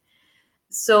work.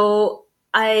 So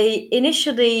I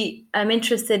initially am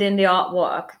interested in the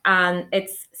artwork and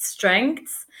its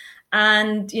strengths.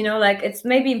 And, like it's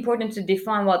maybe important to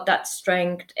define what that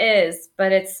strength is,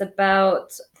 but it's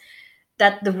about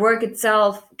that the work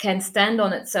itself can stand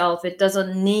on itself. It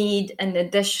doesn't need an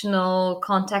additional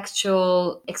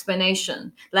contextual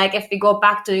explanation. Like if we go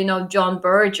back to, John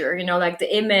Berger, like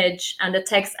the image and the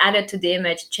text added to the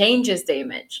image changes the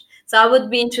image. So I would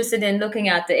be interested in looking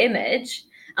at the image.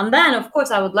 And then, of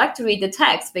course, I would like to read the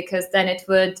text because then it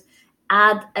would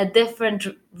add a different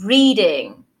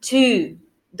reading to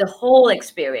the whole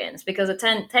experience because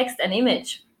the text and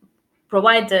image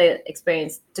provide the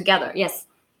experience together. Yes.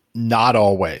 Not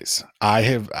always.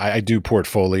 I do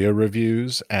portfolio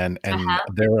reviews, and Uh-huh.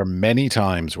 there are many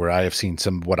times where I have seen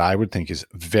some what I would think is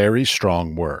very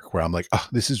strong work where I'm like, "Oh,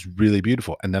 this is really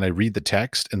beautiful." And then I read the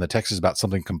text and the text is about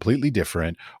something completely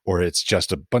different, or it's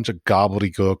just a bunch of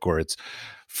gobbledygook, or it's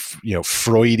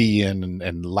Freudian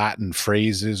and Latin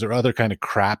phrases or other kind of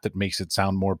crap that makes it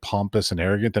sound more pompous and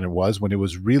arrogant than it was when it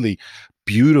was really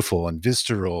beautiful and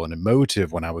visceral and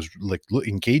emotive when I was like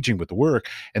engaging with the work.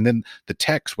 And then the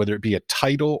text, whether it be a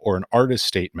title or an artist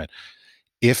statement,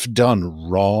 if done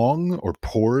wrong or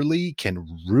poorly, can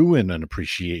ruin an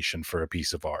appreciation for a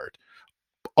piece of art.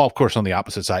 Of course, on the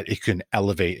opposite side, it can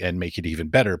elevate and make it even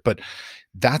better. But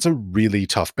that's a really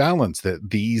tough balance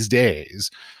that these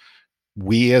days,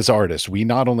 we as artists, we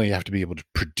not only have to be able to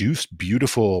produce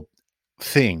beautiful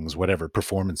things, whatever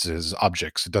performances,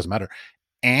 objects, it doesn't matter,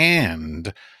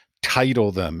 and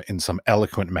title them in some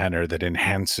eloquent manner that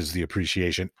enhances the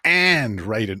appreciation and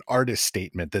write an artist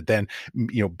statement that then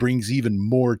brings even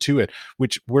more to it,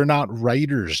 which we're not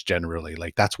writers generally.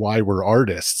 Like that's why we're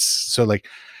artists. So like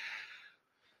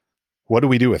what do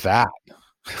we do with that?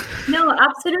 No,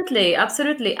 absolutely,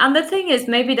 absolutely. And the thing is,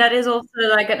 maybe that is also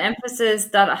like an emphasis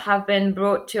that have been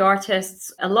brought to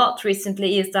artists a lot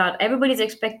recently is that everybody's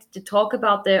expected to talk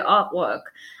about their artwork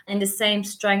in the same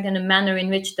strength and the manner in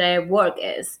which their work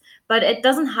is. But it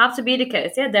doesn't have to be the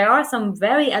case. Yeah, there are some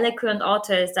very eloquent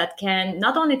artists that can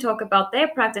not only talk about their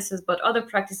practices, but other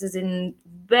practices in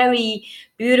very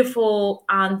beautiful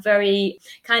and very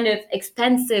kind of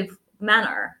expensive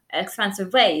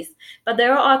ways. But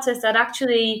there are artists that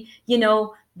actually,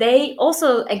 they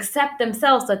also accept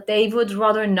themselves that they would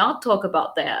rather not talk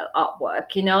about their artwork,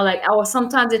 like, or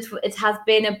sometimes it has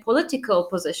been a political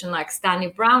position, like Stanley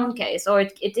Brown case, or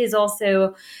it is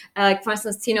also like, for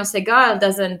instance, Tino Segal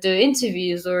doesn't do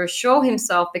interviews or show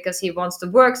himself because he wants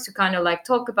the works to kind of like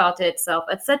talk about itself,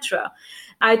 etc.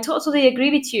 I totally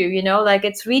agree with you, like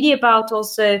it's really about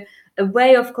also a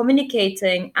way of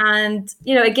communicating. And,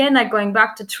 again, like going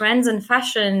back to trends and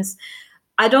fashions,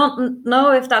 I don't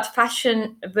know if that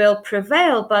fashion will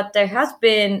prevail, but there has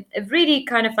been a really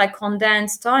kind of like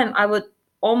condensed time. I would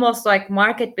almost like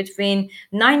mark it between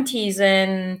 90s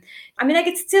and, I mean, like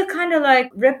it's still kind of like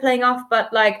rippling off,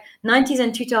 but like 90s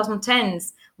and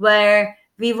 2010s, where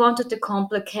we wanted to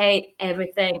complicate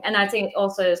everything. And I think it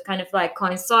also is kind of like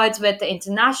coincides with the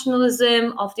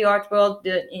internationalism of the art world,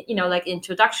 the, like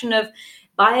introduction of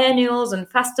biennials and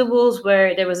festivals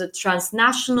where there was a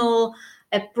transnational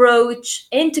approach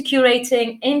into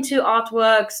curating, into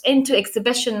artworks, into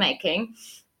exhibition making,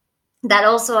 that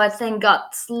also I think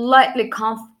got slightly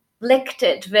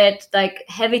conflicted with like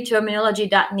heavy terminology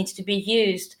that needs to be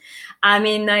used. I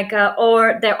mean, like,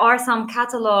 or there are some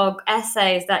catalog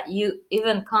essays that you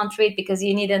even can't read because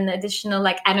you need an additional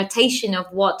like annotation of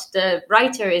what the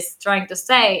writer is trying to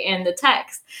say in the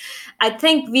text. I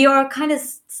think we are kind of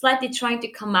slightly trying to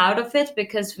come out of it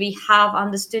because we have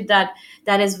understood that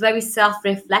that is very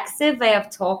self-reflexive way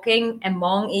of talking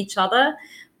among each other,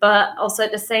 but also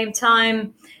at the same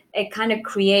time it kind of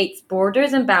creates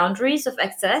borders and boundaries of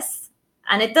access.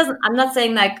 And it doesn't, I'm not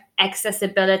saying like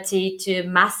accessibility to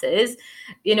masses.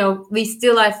 We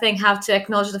still, I think, have to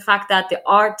acknowledge the fact that the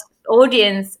art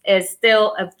audience is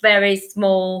still a very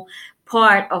small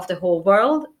part of the whole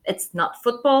world. It's not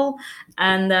football.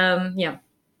 And yeah.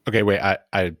 Okay, wait,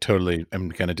 I totally am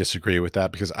going to disagree with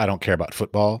that because I don't care about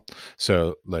football.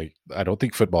 So, like, I don't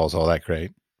think football is all that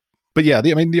great. But yeah,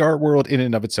 I mean, the art world in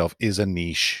and of itself is a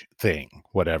niche thing,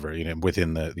 whatever,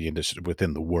 within the industry,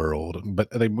 within the world. But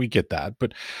we get that.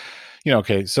 But,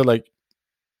 okay, so like,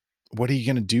 what are you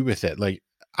going to do with it? Like,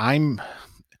 I'm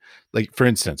like, for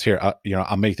instance, here,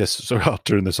 I'll make this, so I'll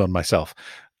turn this on myself.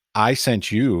 I sent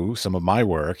you some of my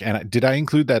work, and did I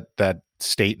include that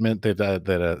statement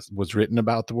that was written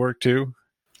about the work too?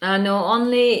 No,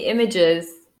 only images.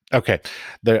 Okay,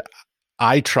 there.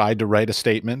 I tried to write a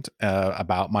statement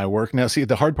about my work. Now, see,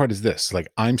 the hard part is this: like,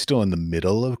 I'm still in the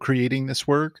middle of creating this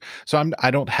work, so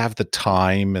I don't have the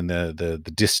time and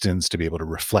the distance to be able to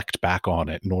reflect back on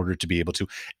it in order to be able to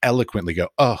eloquently go,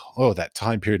 oh, that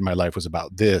time period in my life was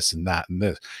about this and that and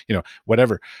this,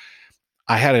 whatever.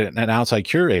 I had an outside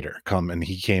curator come, and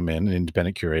he came in, an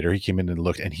independent curator. He came in and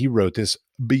looked, and he wrote this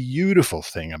beautiful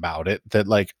thing about it that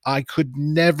like I could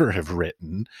never have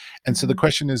written. And so the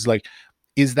question is like,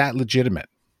 is that legitimate?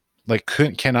 Like,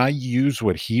 can I use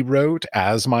what he wrote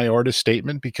as my artist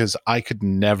statement? Because I could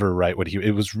never write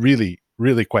it was really,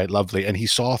 really quite lovely. And he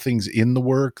saw things in the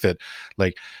work that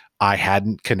like I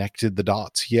hadn't connected the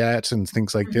dots yet and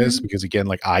things like this, because again,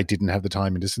 like I didn't have the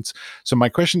time and distance. So my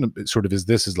question sort of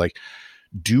is like,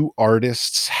 do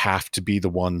artists have to be the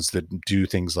ones that do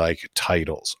things like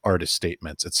titles, artist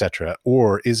statements, etc.,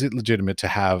 or is it legitimate to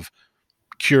have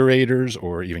curators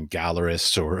or even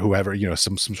gallerists or whoever,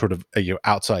 some sort of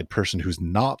outside person who's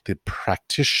not the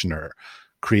practitioner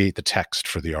create the text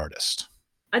for the artist?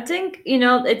 I think,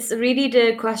 it's really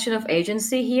the question of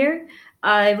agency here.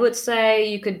 I would say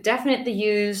you could definitely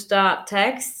use that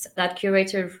text that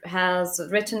curator has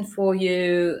written for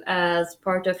you as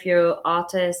part of your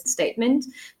artist statement,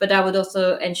 but I would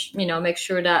also, make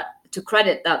sure that to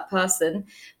credit that person.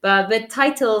 But with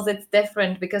titles, it's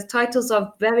different because titles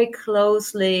are very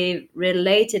closely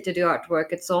related to the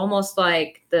artwork. It's almost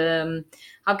like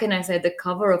how can I say, the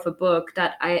cover of a book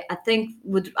that I think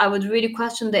I would really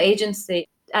question the agency.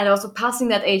 And also passing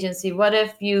that agency. What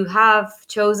if you have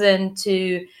chosen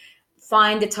to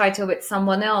find the title with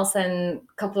someone else and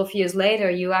a couple of years later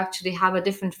you actually have a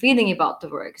different feeling about the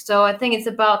work? So I think it's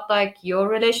about like your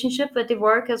relationship with the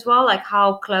work as well, like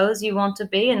how close you want to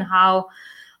be and how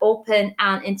open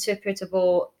and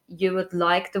interpretable you would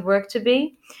like the work to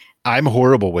be. I'm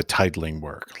horrible with titling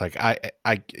work. Like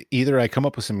either I come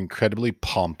up with some incredibly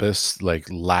pompous like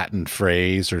Latin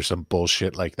phrase or some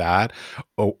bullshit like that,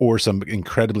 or some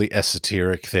incredibly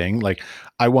esoteric thing. Like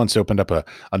I once opened up a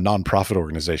nonprofit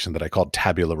organization that I called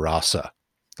Tabula Rasa.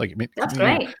 Like, I mean, That's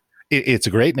great. it's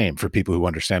a great name for people who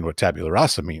understand what tabula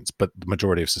rasa means, but the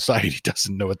majority of society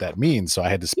doesn't know what that means. So I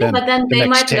had to Yeah, spend but then the they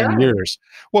next might 10 learn. years.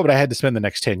 Well, but I had to spend the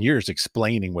next 10 years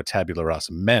explaining what tabula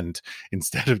rasa meant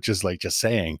instead of just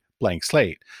saying blank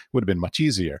slate. Would have been much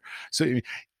easier. So,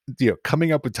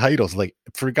 coming up with titles, like,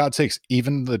 for God's sakes,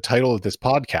 even the title of this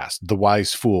podcast, The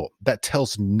Wise Fool, that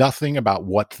tells nothing about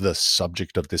what the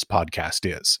subject of this podcast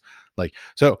is. Like,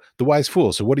 so The Wise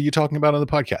Fool. So what are you talking about on the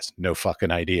podcast? No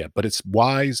fucking idea, but it's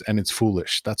wise and it's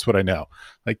foolish. That's what I know.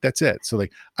 Like, that's it. So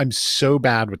like, I'm so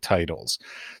bad with titles.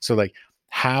 So like,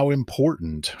 how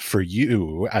important for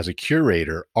you as a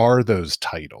curator are those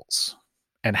titles,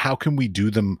 and how can we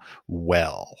do them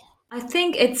well? I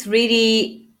think it's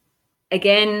really,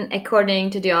 again,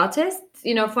 according to the artist.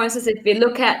 For instance, if we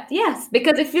look at, yes,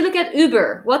 because if you look at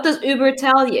Uber, what does Uber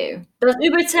tell you? Does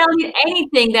Uber tell you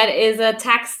anything that is a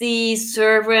taxi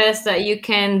service that you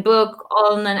can book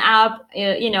on an app,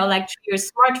 like through your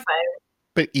smartphone?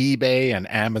 But eBay and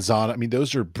Amazon, I mean,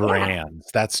 those are Yeah. brands.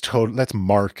 That's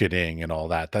marketing and all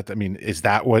that. I mean, is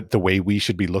that what the way we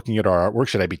should be looking at our artwork?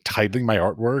 Should I be titling my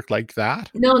artwork like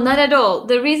that? No, not at all.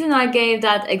 The reason I gave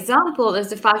that example is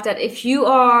the fact that if you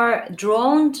are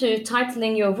drawn to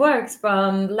titling your works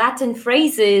from Latin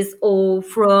phrases or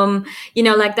from,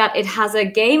 like that, it has a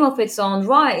game of its own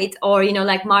right, or,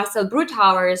 like Marcel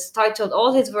Bruthauer's titled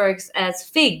all his works as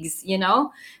figs,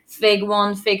 Fig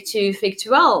 1, Fig 2, Fig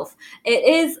 12.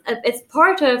 It's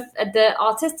part of the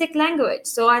artistic language.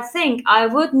 So I think I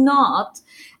would not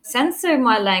censor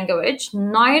my language,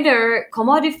 neither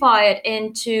commodify it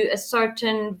into a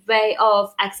certain way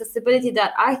of accessibility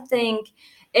that I think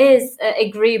is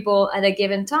agreeable at a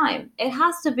given time. It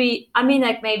has to be, I mean,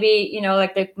 like maybe,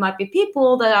 like there might be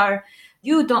people that are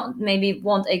you don't maybe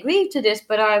won't agree to this,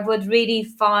 but I would really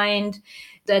find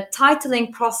the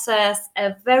titling process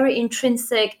a very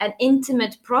intrinsic and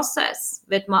intimate process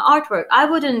with my artwork. I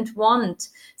wouldn't want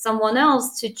someone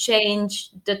else to change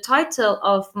the title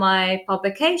of my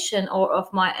publication or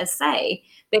of my essay,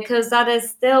 because that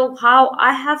is still how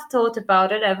I have thought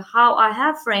about it and how I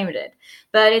have framed it.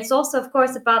 But it's also, of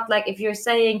course, about like if you're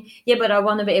saying, yeah, but I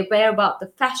want to be aware about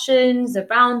the fashions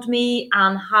around me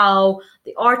and how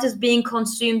the art is being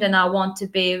consumed, and I want to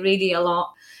be really a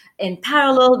lot in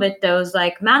parallel with those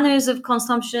like manners of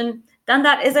consumption, then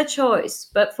that is a choice.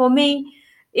 But for me,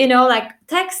 like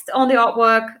text on the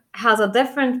artwork has a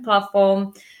different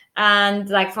platform. And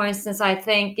like, for instance, I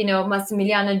think,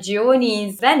 Massimiliano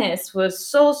Gioni's Venice was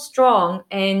so strong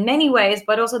in many ways,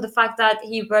 but also the fact that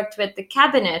he worked with the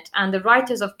Cabinet and the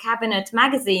writers of Cabinet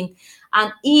magazine,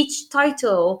 and each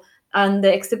title and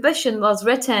the exhibition was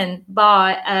written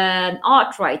by an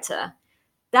art writer.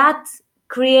 That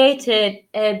created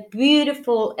a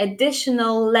beautiful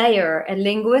additional layer, a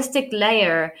linguistic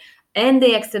layer in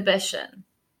the exhibition.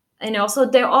 So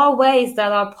there are ways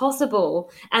that are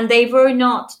possible, and they were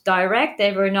not direct,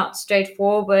 they were not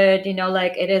straightforward,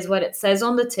 like it is what it says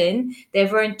on the tin. They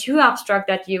weren't too abstract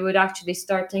that you would actually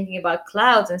start thinking about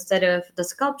clouds instead of the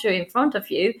sculpture in front of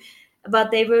you,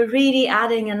 but they were really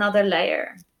adding another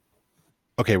layer.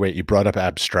 Okay, wait, you brought up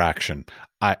abstraction.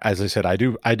 As I said, I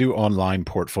do online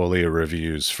portfolio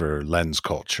reviews for Lens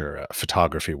Culture, a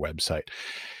photography website.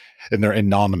 And they're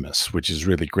anonymous, which is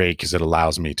really great because it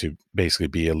allows me to basically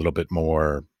be a little bit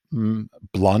more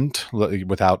blunt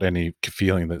without any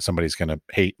feeling that somebody's going to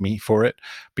hate me for it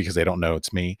because they don't know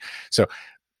it's me. So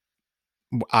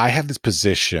I have this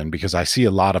position because I see a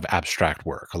lot of abstract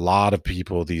work. A lot of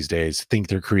people these days think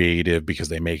they're creative because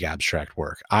they make abstract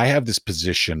work. I have this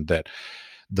position that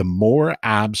the more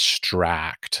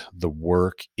abstract the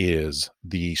work is,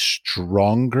 the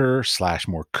stronger slash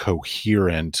more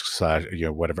coherent slash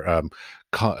whatever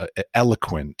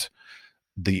eloquent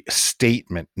the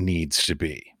statement needs to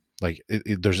be. Like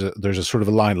there's a sort of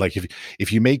a line, like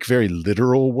if you make very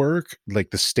literal work,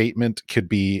 like the statement could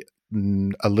be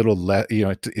a little less,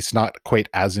 it's not quite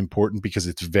as important because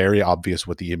it's very obvious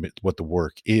what the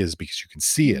work is because you can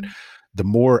see it. Mm. The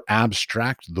more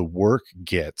abstract the work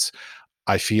gets,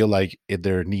 I feel like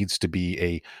there needs to be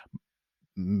a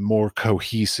more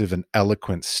cohesive and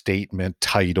eloquent statement,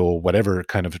 title, whatever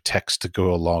kind of text to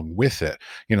go along with it.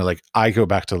 Like I go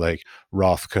back to like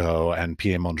Rothko and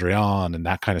Pierre Mondrian and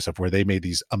that kind of stuff, where they made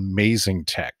these amazing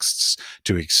texts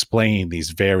to explain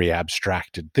these very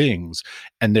abstracted things.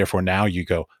 And therefore now you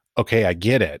go, okay, I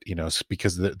get it,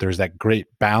 because there's that great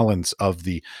balance of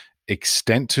the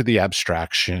extent to the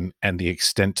abstraction and the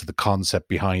extent to the concept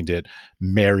behind it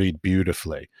married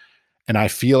beautifully. And I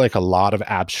feel like a lot of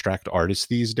abstract artists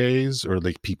these days, or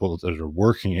like people that are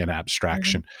working in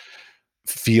abstraction, Mhm.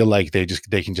 feel like they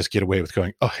can just get away with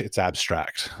going, oh, it's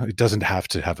abstract. It doesn't have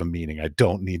to have a meaning. I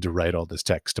don't need to write all this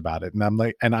text about it. And I'm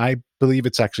like, and I believe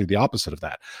it's actually the opposite of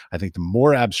that. I think the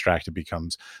more abstract it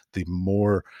becomes, the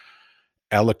more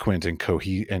eloquent and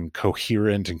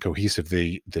coherent and cohesive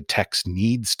the text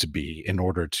needs to be in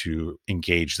order to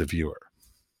engage the viewer.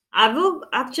 I will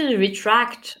actually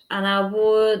retract and I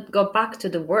would go back to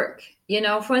the work.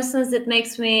 For instance,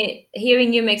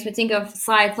 hearing you makes me think of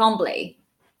Cy Twombly,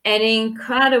 an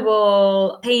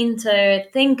incredible painter,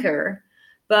 thinker.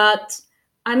 But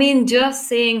I mean, just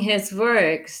seeing his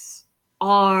works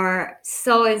are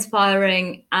so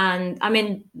inspiring. And I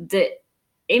mean, the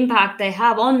impact they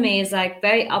have on me is like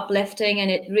very uplifting,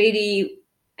 and it really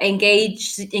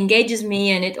engages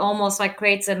me, and it almost like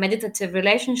creates a meditative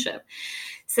relationship.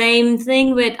 Same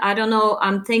thing with, I don't know,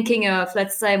 I'm thinking of,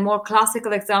 let's say, more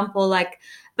classical example like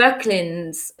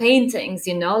Böcklin's paintings,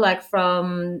 like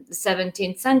from the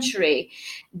 17th century.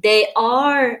 They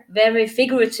are very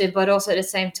figurative, but also at the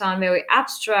same time very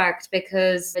abstract,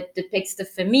 because it depicts the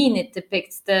famine, it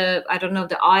depicts I don't know,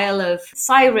 the Isle of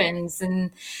Sirens.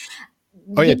 And,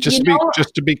 Oh yeah, you, you know,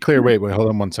 just to be clear, wait, hold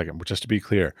on one second. Just to be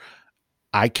clear,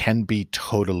 I can be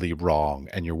totally wrong,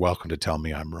 and you're welcome to tell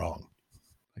me I'm wrong.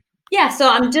 yeah, so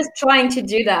I'm just trying to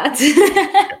do that.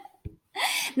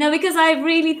 No, because I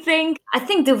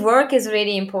think the work is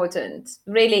really important.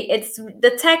 Really, it's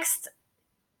the text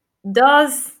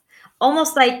does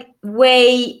almost like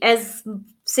weigh as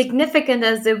significant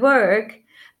as the work,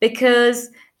 because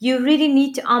you really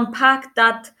need to unpack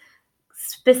that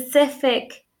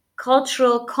specific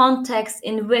cultural context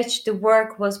in which the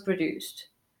work was produced.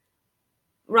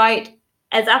 Right?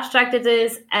 As abstract it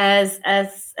is, as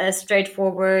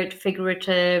straightforward,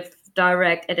 figurative,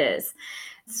 direct it is.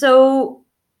 So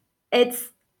it's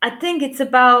I think it's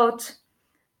about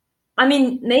I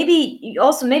mean, maybe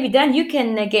then you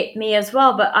can negate me as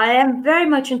well, but I am very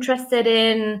much interested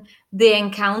in the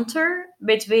encounter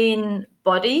between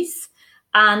bodies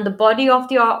and the body of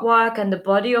the artwork and the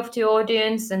body of the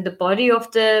audience and the body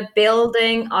of the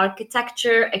building,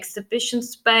 architecture, exhibition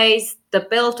space, the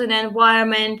built-in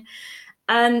environment.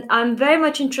 And I'm very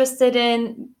much interested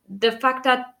in the fact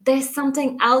that there's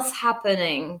something else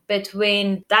happening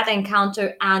between that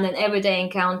encounter and an everyday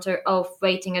encounter of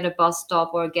waiting at a bus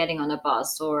stop or getting on a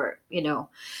bus, or,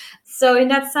 So in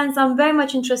that sense, I'm very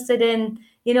much interested in,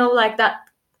 like that,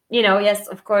 yes,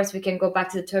 of course, we can go back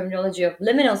to the terminology of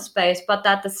liminal space, but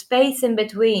that the space in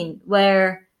between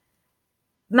where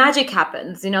magic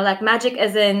happens, like magic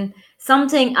as in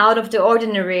something out of the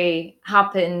ordinary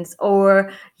happens,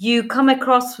 or you come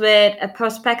across with a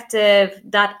perspective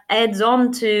that adds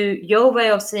on to your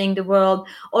way of seeing the world,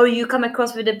 or you come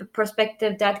across with a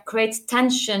perspective that creates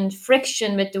tension,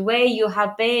 friction with the way you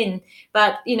have been,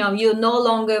 but you no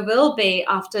longer will be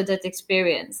after that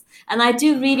experience. And I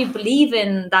do really believe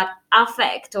in that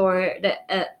affect, or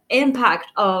the impact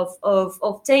of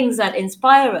things that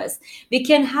inspire us. We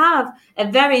can have a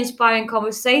very inspiring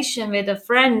conversation with a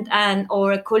friend and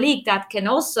or a colleague that can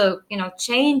also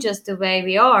change us the way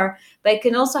we are, but it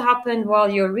can also happen while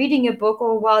you're reading a book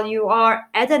or while you are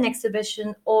at an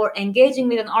exhibition or engaging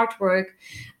with an artwork,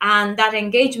 and that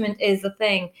engagement is the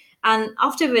thing. And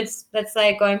afterwards, let's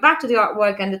say, going back to the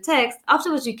artwork and the text,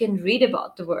 afterwards you can read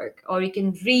about the work, or you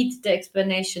can read the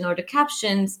explanation or the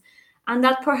captions, and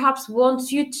that perhaps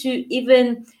wants you to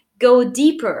even go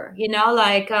deeper,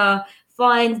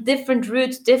 find different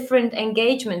routes, different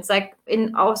engagements. Like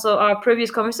in also our previous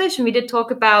conversation, we did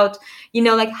talk about,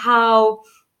 like how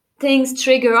things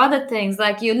trigger other things.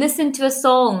 Like you listen to a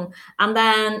song, and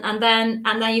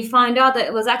then you find out that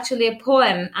it was actually a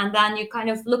poem, and then you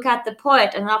kind of look at the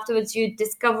poet, and afterwards you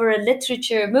discover a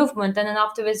literature movement, and then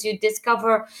afterwards you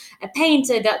discover a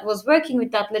painter that was working with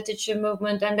that literature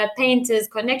movement, and that painter's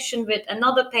connection with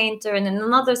another painter and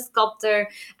another sculptor,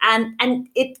 and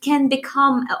it can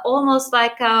become almost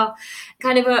like a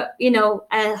kind of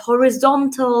a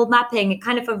horizontal mapping,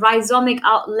 kind of a rhizomic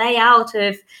layout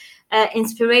of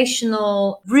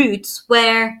inspirational routes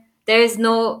where there is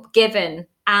no given,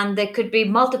 and there could be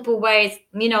multiple ways,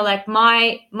 like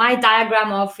my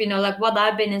diagram of like what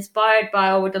I've been inspired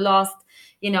by over the last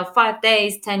 5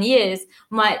 days, 10 years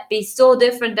might be so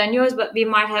different than yours, but we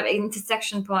might have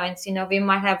intersection points. We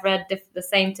might have read the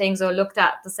same things or looked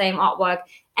at the same artwork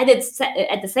at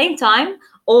the same time,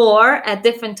 or at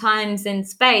different times in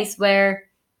space where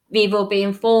we will be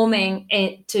informing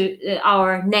it to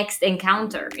our next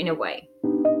encounter in a way.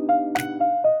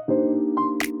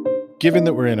 Given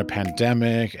that we're in a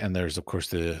pandemic and there's, of course,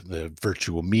 the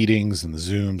virtual meetings and the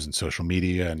Zooms and social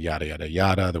media and yada, yada,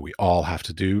 yada that we all have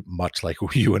to do, much like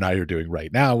you and I are doing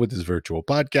right now with this virtual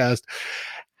podcast,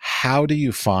 how do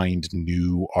you find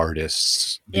new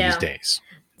artists these days?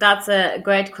 That's a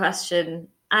great question.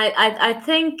 I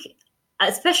think,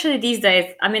 especially these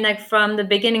days, I mean, like from the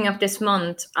beginning of this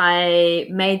month, I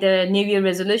made a New Year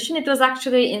resolution. It was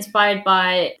actually inspired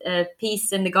by a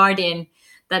piece in The Guardian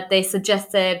that they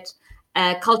suggested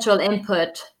cultural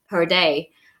input per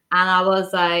day. And I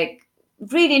was like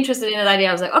really interested in that idea.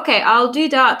 I was like, okay, I'll do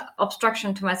that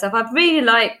obstruction to myself. I really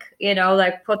like,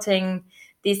 like putting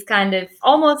these kind of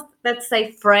almost, let's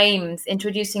say, frames,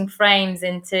 introducing frames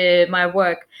into my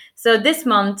work. So this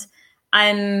month,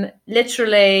 I'm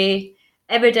literally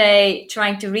every day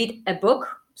trying to read a book.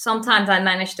 Sometimes I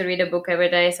manage to read a book every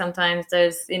day. Sometimes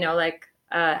there's,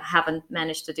 haven't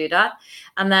managed to do that.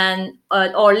 And then,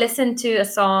 or listen to a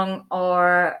song,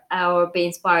 or be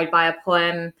inspired by a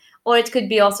poem, or it could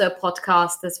be also a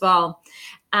podcast as well.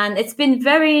 And it's been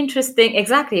very interesting.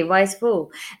 Exactly, wise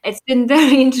fool. It's been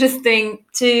very interesting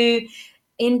to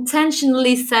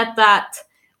intentionally set that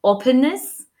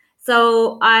openness.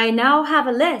 So I now have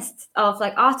a list of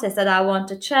like artists that I want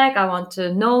to check, I want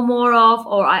to know more of,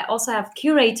 or I also have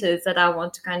curators that I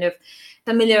want to kind of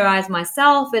familiarize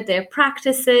myself with their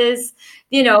practices,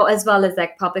 as well as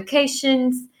like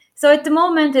publications. So at the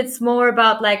moment, it's more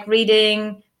about like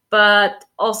reading, but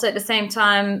also at the same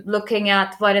time looking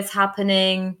at what is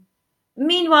happening.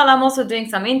 Meanwhile, I'm also doing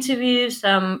some interviews,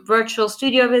 some virtual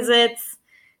studio visits.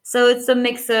 So it's a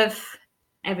mix of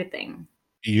everything.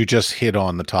 You just hit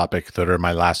on the topic that are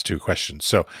my last two questions.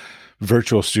 So,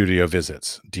 virtual studio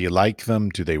visits, do you like them?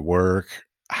 Do they work?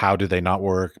 How do they not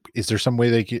work? Is there some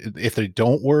way if they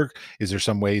don't work, is there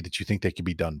some way that you think they could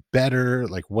be done better?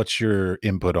 Like, what's your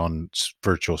input on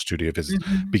virtual studio visits?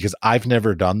 Mhm. Because I've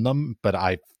never done them, but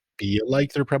I feel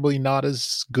like they're probably not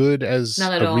as good as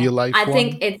Not at a real all. life I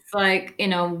think one. it's like,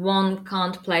 one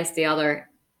can't place the other.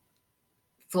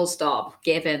 full stop,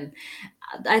 given.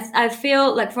 I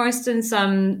feel like, for instance,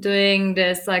 I'm doing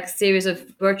this like series of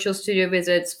virtual studio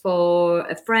visits for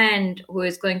a friend who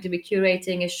is going to be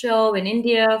curating a show in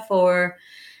India for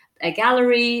a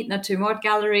gallery, not too remote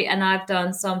gallery, and I've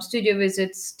done some studio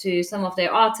visits to some of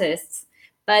their artists.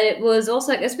 But it was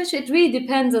also like, especially, it really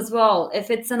depends as well. If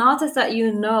it's an artist that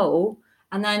you know,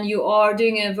 and then you are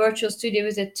doing a virtual studio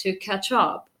visit to catch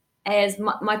up, is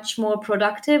much more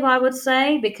productive, I would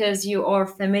say, because you are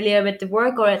familiar with the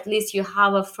work, or at least you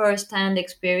have a first-hand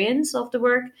experience of the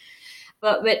work.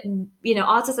 But with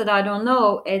artists that I don't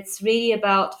know, it's really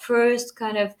about first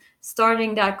kind of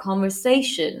starting that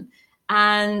conversation,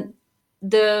 and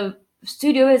the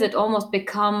studio is, it almost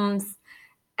becomes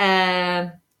a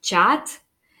chat,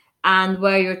 and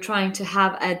where you're trying to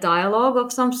have a dialogue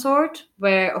of some sort,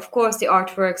 where of course the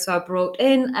artworks are brought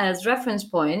in as reference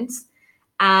points.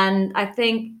 And I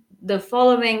think the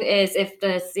following is, if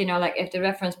there's, like if the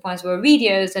reference points were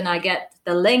videos, and I get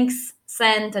the links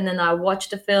sent and then I watch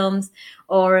the films,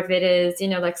 or if it is,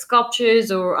 like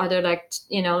sculptures or other like,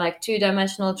 like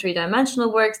two-dimensional,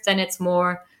 three-dimensional works, then it's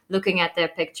more looking at their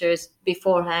pictures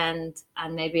beforehand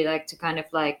and maybe like to kind of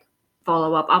like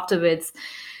follow up afterwards.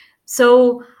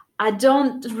 So I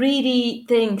don't really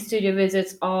think studio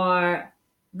visits are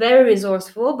very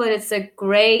resourceful, but it's a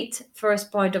great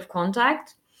first point of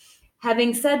contact.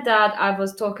 Having said that, I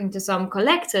was talking to some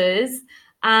collectors,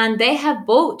 and they have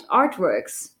bought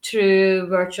artworks through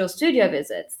virtual studio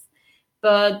visits.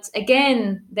 But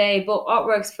again, they bought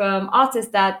artworks from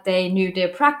artists that they knew their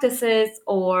practices,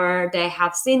 or they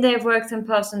have seen their works in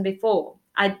person before.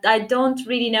 I don't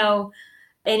really know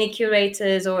any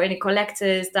curators or any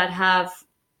collectors that have,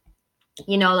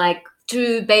 like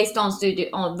through based on studio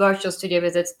on virtual studio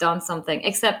visits done something.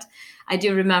 Except I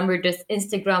do remember this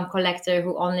Instagram collector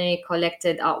who only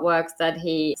collected artworks that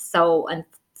he saw and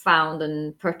found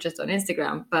and purchased on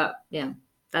Instagram. But yeah,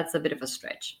 that's a bit of a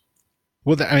stretch.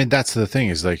 Well, I mean, that's the thing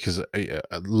is like, because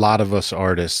a lot of us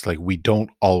artists, like, we don't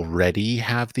already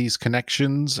have these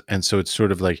connections. And so it's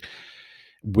sort of like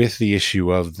with the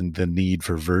issue of the need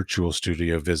for virtual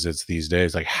studio visits these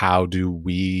days, like, how do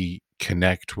we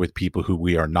connect with people who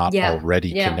we are not Yeah, already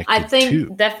yeah, I connected to?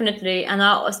 think definitely, and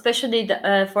especially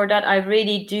for that, I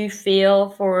really do feel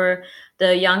for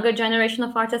the younger generation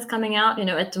of artists coming out.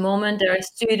 At the moment, there are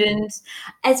students,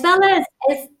 as well as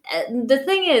the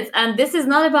thing is, and this is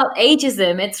not about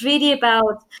ageism. It's really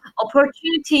about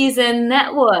opportunities and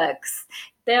networks.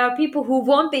 There are people who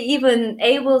won't be even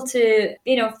able to,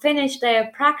 finish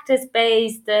their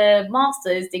practice-based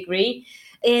master's degree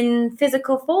in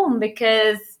physical form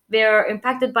because they're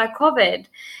impacted by COVID.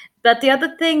 But the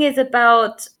other thing is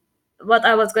about what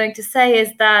I was going to say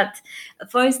is that,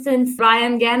 for instance,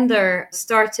 Ryan Gander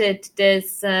started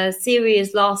this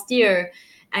series last year,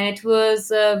 and it was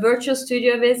virtual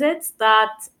studio visits.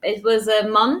 That it was a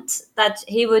month that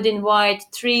he would invite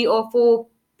 3 or 4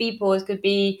 people. It could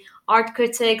be art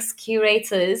critics,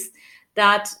 curators.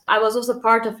 That I was also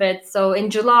part of it. So in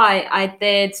July, I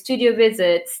did studio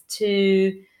visits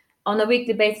to, on a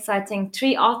weekly basis, I think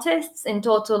 3 artists in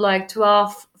total, like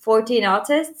 12, 14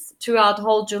 artists throughout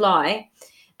whole July.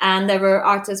 And there were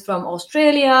artists from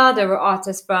Australia, there were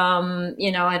artists from,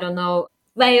 I don't know,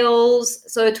 Wales.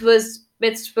 So it was a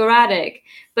bit sporadic.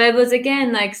 But it was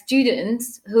again like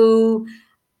students who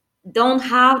don't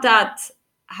have that,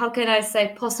 how can I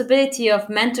say, possibility of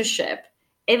mentorship,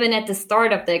 even at the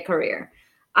start of their career.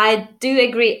 I do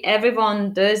agree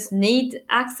everyone does need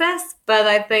access, but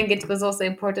I think it was also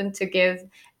important to give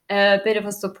a bit of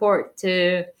a support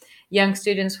to young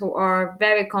students who are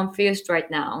very confused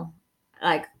right now,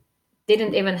 like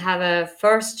didn't even have a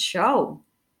first show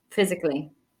physically.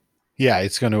 Yeah,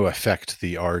 it's going to affect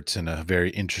the arts in a very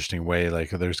interesting way. Like,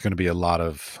 there's going to be a lot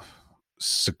of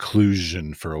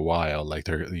seclusion for a while. Like,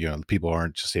 people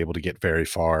aren't just able to get very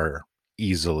far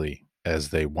easily as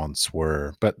they once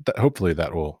were. But hopefully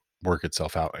that will work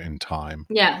itself out in time.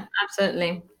 Yeah,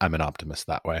 absolutely. I'm an optimist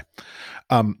that way.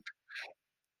 Um,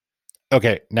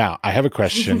 okay, now I have a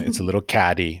question. It's a little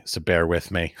catty, so bear with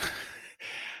me.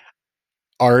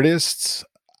 Artists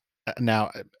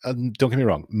now, don't get me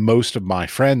wrong. Most of my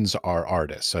friends are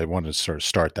artists. So I wanted to sort of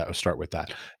start with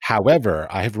that. However,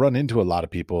 I have run into a lot of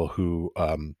people who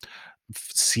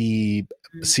see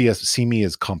see me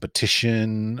as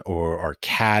competition or are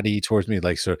catty towards me.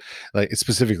 Like, so, like,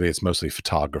 specifically, it's mostly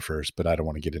photographers, but I don't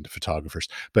want to get into photographers.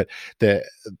 But the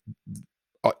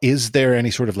is there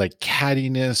any sort of like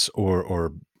cattiness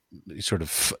or sort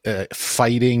of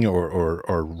fighting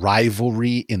or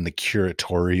rivalry in the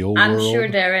curatorial I'm sure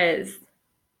world? there is.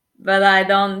 but I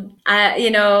don't,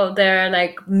 there are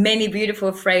like many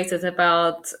beautiful phrases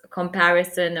about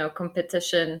comparison or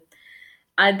competition.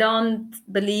 I don't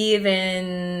believe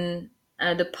in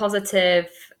the positive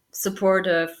support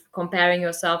of comparing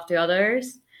yourself to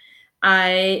others.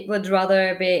 I would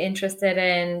rather be interested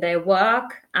in their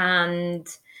work and,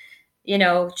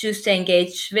 choose to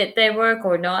engage with their work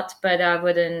or not, but I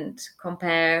wouldn't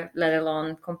compare, let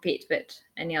alone compete with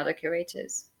any other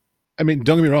curators. I mean,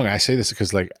 don't get me wrong. I say this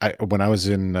because, like, when I was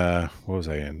in what was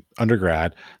I in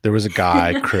undergrad, there was a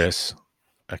guy, Chris.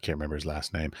 I can't remember his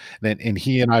last name. And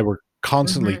he and I were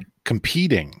constantly Hmm.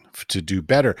 competing to do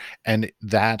better, and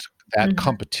that Hmm.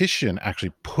 competition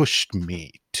actually pushed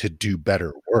me to do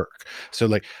better work. So,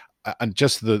 like, and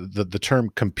just the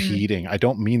term competing, I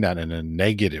don't mean that in a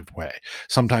negative way.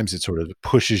 Sometimes it sort of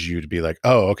pushes you to be like,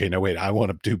 oh, okay, no, wait, I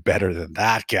want to do better than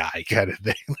that guy, kind of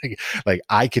thing. Like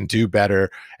I can do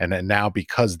better, and then now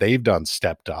because they've done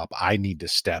stepped up, I need to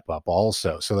step up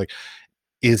also. So, like,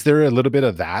 is there a little bit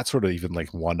of that sort of even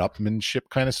like one-upmanship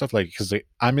kind of stuff? Like, because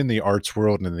I'm in the arts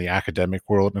world and in the academic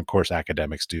world, and of course,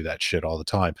 academics do that shit all the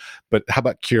time. But how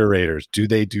about curators? Do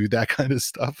they do that kind of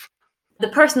stuff? The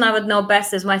person I would know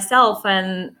best is myself.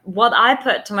 And what I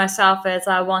put to myself is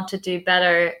I want to do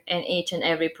better in each and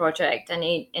every project and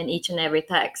in each and every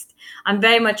text. I'm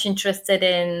very much interested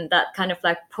in that kind of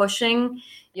like pushing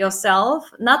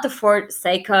yourself, not for the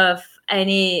sake of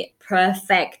any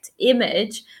perfect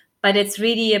image, but it's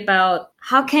really about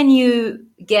how can you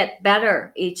get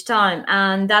better each time.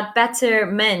 And that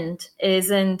betterment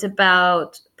isn't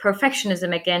about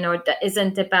perfectionism again, or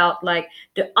isn't about like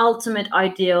the ultimate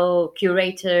ideal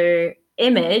curator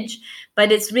image,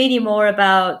 but it's really more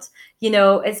about,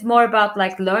 it's more about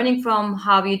like learning from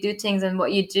how you do things and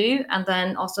what you do, and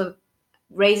then also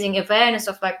raising awareness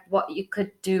of like what you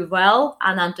could do well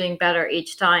and then doing better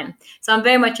each time. So I'm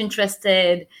very much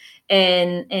interested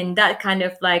in that kind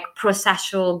of like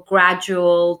processual,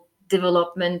 gradual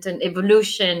development and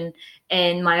evolution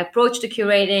in my approach to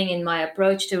curating, in my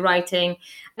approach to writing.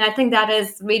 And I think that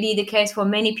is really the case for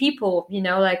many people,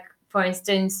 like for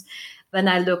instance, when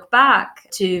I look back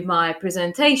to my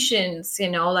presentations,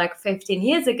 like 15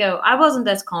 years ago, I wasn't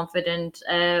as confident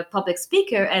a public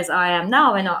speaker as I am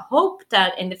now. And I hope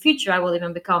that in the future I will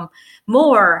even become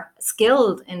more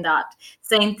skilled in that.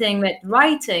 Same thing with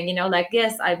writing, like,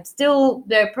 yes, I'm still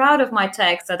very proud of my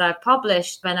text that I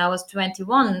published when I was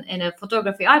 21 in a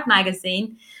photography art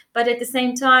magazine. But at the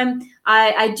same time,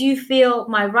 I do feel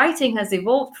my writing has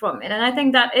evolved from it. And I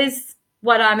think that is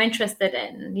what I'm interested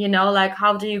in, like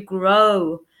how do you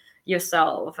grow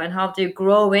yourself and how do you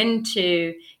grow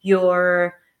into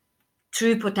your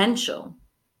true potential?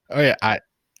 Oh yeah,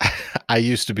 I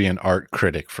used to be an art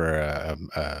critic for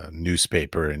a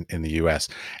newspaper in the US,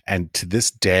 and to this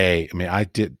day, I mean,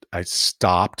 I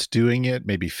stopped doing it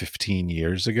maybe 15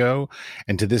 years ago,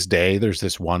 and to this day, there's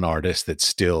this one artist that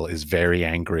still is very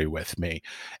angry with me,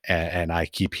 and I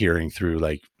keep hearing through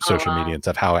like Oh, social media wow. and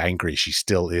stuff how angry she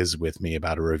still is with me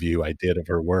about a review I did of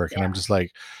her work, and I'm Yeah. just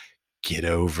like, get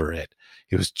over it.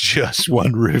 It was just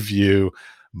one review.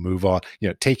 Move on.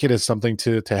 Take it as something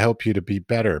to help you to be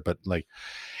better. But like,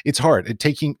 it's hard.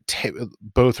 Taking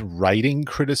both writing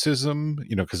criticism,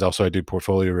 because also I do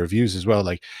portfolio reviews as well.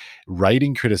 Like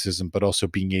writing criticism, but also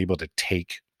being able to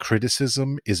take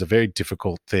criticism is a very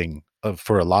difficult thing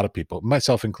for a lot of people,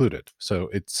 myself included. So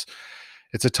it's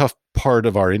a tough part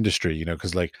of our industry,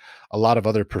 because like a lot of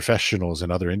other professionals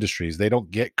in other industries, they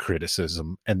don't get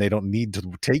criticism and they don't need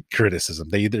to take criticism.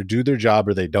 They either do their job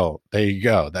or they don't. There you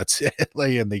go. That's it.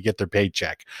 Like, and they get their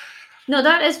paycheck. No,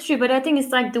 that is true, but I think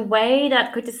it's like the way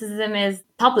that criticism is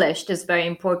published is very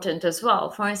important as well.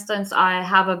 For instance, I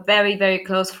have a very, very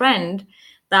close friend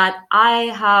that I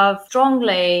have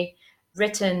strongly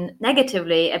written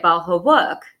negatively about her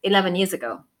work 11 years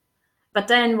ago. But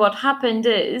then what happened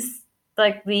is,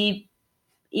 like, we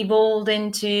evolved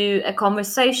into a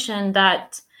conversation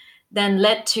that then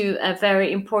led to a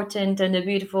very important and a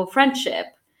beautiful friendship.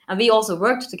 And we also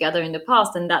worked together in the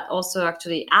past, and that also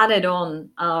actually added on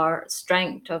our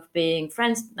strength of being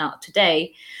friends now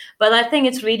today. But I think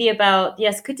it's really about,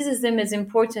 yes, criticism is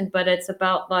important, but it's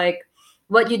about like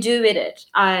what you do with it.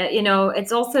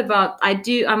 It's also about,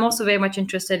 I'm also very much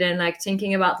interested in like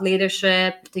thinking about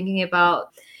leadership, thinking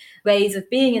about ways of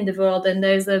being in the world. And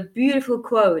there's a beautiful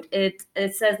quote. It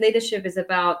says leadership is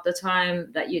about the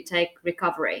time that you take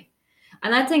recovery.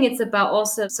 And I think it's about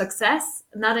also success,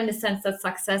 not in the sense that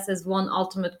success is one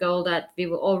ultimate goal that we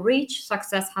will all reach.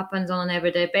 Success happens on an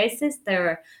everyday basis. There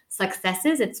are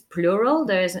successes, it's plural,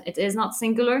 it is not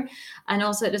singular. And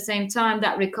also at the same time,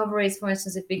 that recovery is, for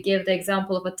instance, if we give the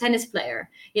example of a tennis player,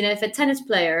 if a tennis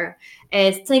player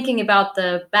is thinking about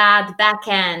the bad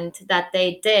backhand that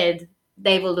they did,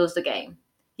 they will lose the game.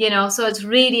 So it's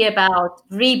really about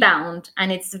rebound,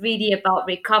 and it's really about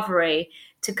recovery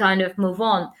to kind of move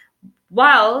on,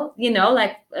 while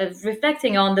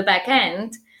reflecting on the back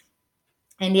end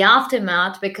and the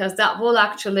aftermath, because that will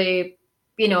actually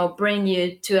bring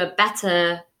you to a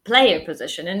better player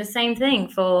position. And the same thing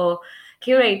for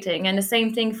curating, and the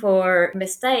same thing for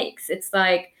mistakes. It's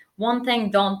like, one thing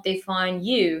don't define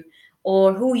you,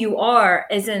 or who you are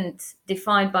isn't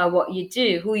defined by what you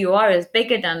do. Who you are is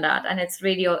bigger than that, and it's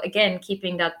really, again,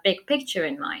 keeping that big picture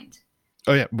in mind.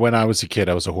 Oh, yeah. When I was a kid,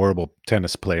 I was a horrible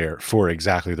tennis player for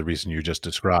exactly the reason you just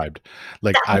described.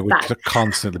 Like, That I was would bad.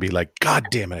 constantly be like, "God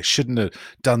damn it, I shouldn't have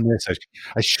done this.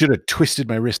 I should have twisted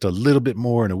my wrist a little bit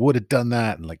more, and I would have done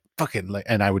that." And like, fucking, like,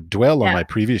 and I would dwell on Yeah. my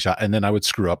previous shot, and then I would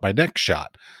screw up my next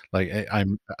shot. Like,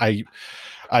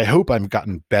 I hope I've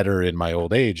gotten better in my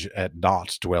old age at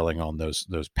not dwelling on those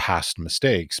past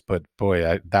mistakes. But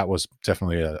boy, that was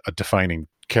definitely a defining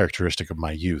characteristic of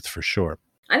my youth for sure.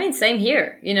 I mean, same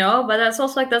here, but that's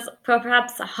also like, that's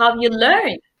perhaps how you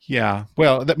learn. Yeah.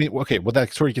 Well, okay. Well,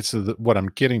 that sort of gets to what I'm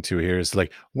getting to here is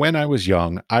like when I was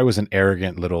young, I was an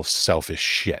arrogant little selfish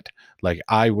shit. Like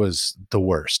I was the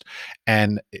worst.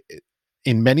 And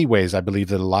in many ways, I believe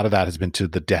that a lot of that has been to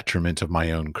the detriment of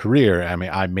my own career. I mean,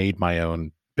 I made my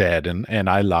own bed and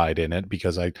I lied in it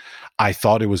because I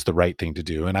thought it was the right thing to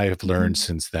do. And I have learned Mhm.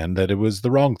 since then that it was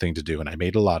the wrong thing to do. And I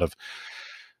made a lot of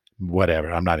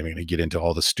whatever. I'm not even going to get into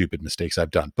all the stupid mistakes I've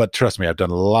done. But trust me, I've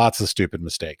done lots of stupid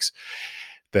mistakes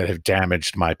that have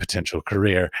damaged my potential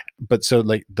career. But so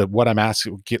like what I'm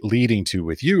asking, leading to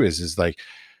with you is like,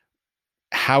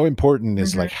 how important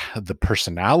is Mhm. like the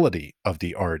personality of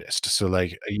the artist? So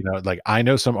like, like I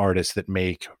know some artists that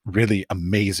make really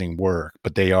amazing work,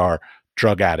 but they are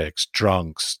drug addicts,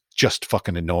 drunks, just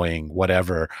fucking annoying,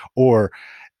 whatever. Or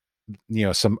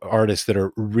some artists that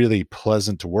are really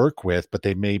pleasant to work with, but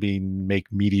they maybe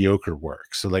make mediocre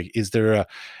work. So like, is there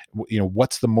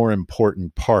what's the more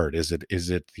important part? Is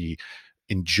it the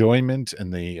enjoyment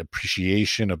and the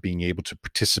appreciation of being able to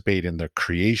participate in the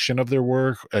creation of their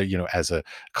work, as a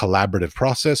collaborative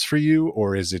process for you?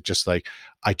 Or is it just like,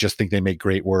 I just think they make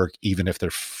great work, even if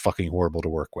they're fucking horrible to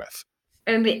work with?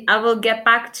 And I will get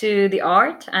back to the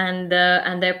art and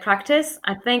their practice.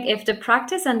 I think if the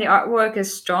practice and the artwork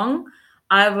is strong,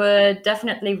 I would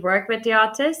definitely work with the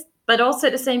artist. But also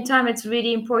at the same time, it's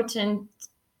really important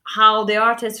how the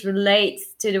artist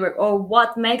relates to the work, or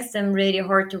what makes them really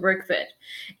hard to work with.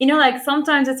 Like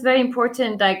sometimes it's very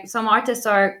important. Like some artists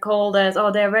are called as,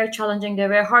 oh, they're very challenging, they're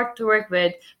very hard to work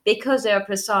with because they are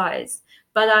precise.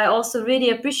 But I also really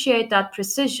appreciate that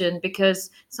precision, because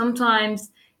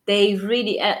sometimes they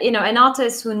really, an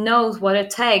artist who knows what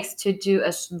it takes to do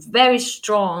a very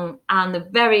strong and a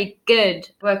very good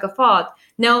work of art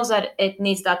knows that it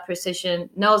needs that precision,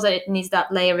 knows that it needs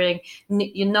that layering,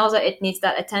 you know that it needs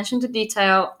that attention to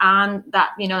detail, and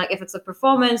that, like if it's a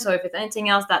performance or if it's anything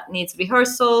else that needs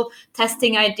rehearsal,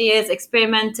 testing ideas,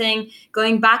 experimenting,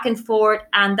 going back and forth,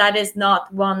 and that is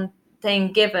not one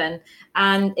thing given.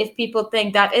 And if people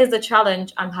think that is the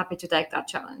challenge, I'm happy to take that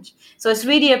challenge. So it's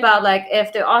really about, like,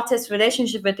 if the artist's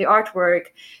relationship with the artwork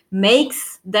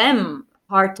makes them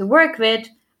hard to work with,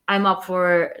 I'm up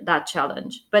for that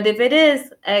challenge. But if it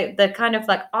is the kind of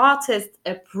like artist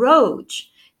approach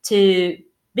to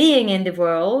being in the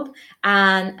world,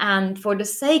 and for the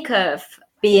sake of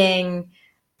being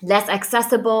less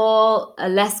accessible,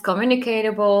 less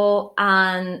communicatable,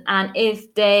 and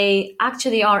if they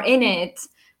actually are in it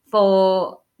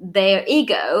for their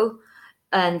ego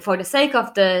and for the sake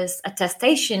of this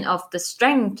attestation of the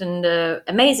strength and the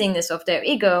amazingness of their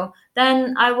ego,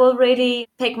 then I will really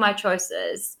pick my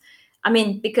choices. I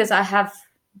mean, because I have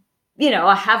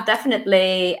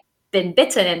definitely been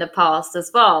bitten in the past as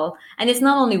well. And it's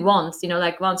not only once,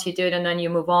 like once you do it and then you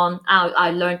move on.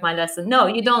 I learned my lesson. No,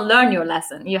 you don't learn your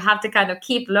lesson. You have to kind of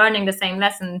keep learning the same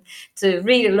lesson to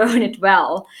really learn it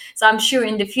well. So I'm sure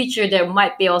in the future there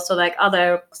might be also like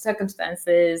other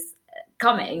circumstances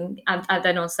coming. I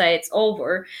don't say it's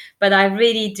over, but I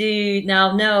really do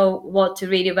now know what to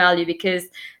really value, because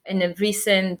in a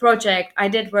recent project I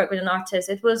did work with an artist.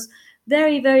 It was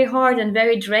very, very hard and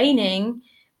very draining.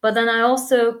 But then I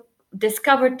also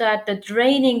discovered that the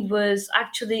draining was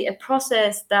actually a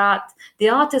process that the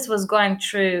artist was going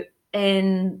through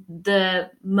in the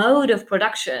mode of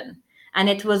production. And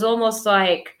it was almost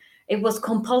like it was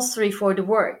compulsory for the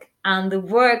work and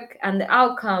the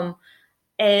outcome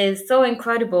is so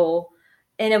incredible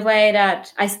in a way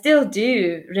that I still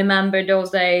do remember those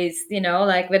days,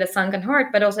 like with a sunken heart,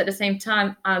 but also at the same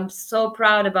time, I'm so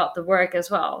proud about the work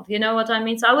as well. You know what I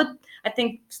mean? So I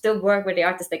think, still work with the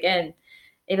artist again,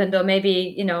 even though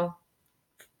maybe,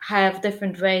 have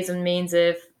different ways and means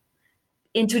of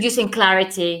introducing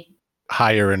clarity.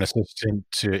 Hire an assistant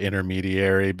to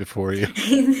intermediary before you.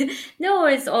 No,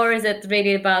 or is it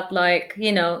really about like,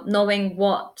 knowing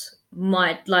what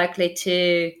might likely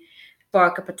to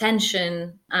spark up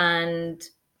attention and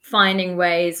finding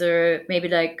ways or maybe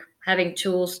like having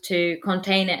tools to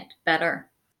contain it better.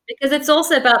 Because it's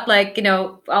also about like,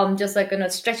 I'm just like gonna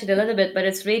stretch it a little bit, but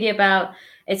it's really about,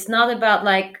 it's not about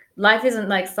like life isn't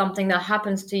like something that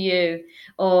happens to you,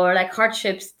 or like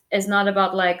hardships is not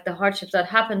about like the hardships that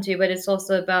happen to you, but it's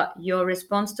also about your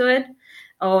response to it.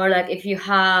 Or like if you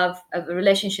have a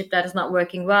relationship that is not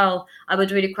working well, I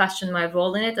would really question my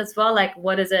role in it as well. Like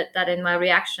what is it that in my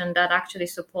reaction that actually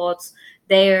supports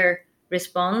their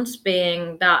response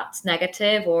being that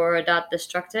negative or that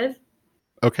destructive?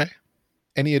 Okay.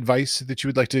 Any advice that you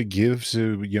would like to give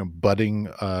to, budding,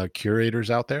 curators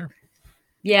out there?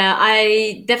 Yeah,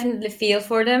 I definitely feel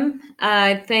for them.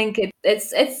 I think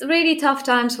it's really tough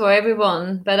times for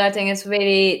everyone, but I think it's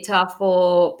really tough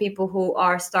for people who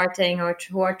are starting or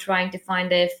who are trying to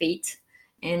find their feet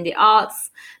in the arts.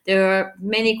 There are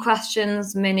many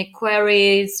questions, many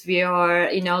queries. We are,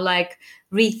 like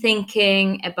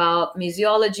rethinking about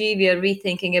museology. We are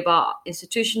rethinking about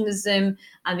institutionalism,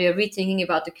 and we are rethinking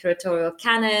about the curatorial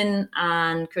canon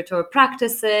and curatorial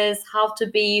practices, how to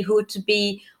be, who to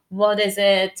be, what is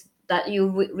it that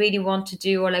you really want to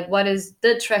do, or like what is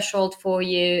the threshold for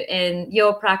you in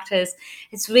your practice.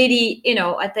 It's really,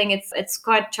 I think it's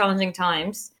quite challenging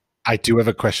times. I do have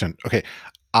a question. Okay.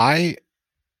 I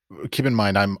keep in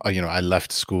mind I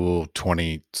left school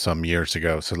 20 some years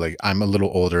ago, so, like, I'm a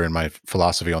little older in my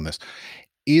philosophy on this.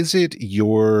 Is it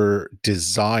your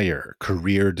desire,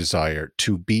 career desire,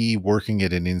 to be working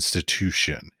at an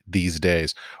institution these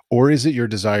days, or is it your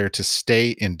desire to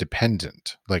stay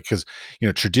independent? Like, because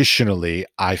traditionally,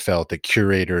 I felt that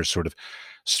curators sort of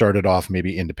started off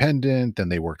maybe independent, then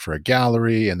they worked for a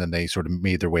gallery, and then they sort of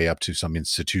made their way up to some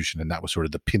institution, and that was sort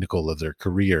of the pinnacle of their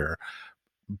career.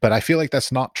 But I feel like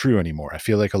that's not true anymore. I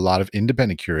feel like a lot of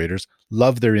independent curators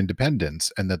love their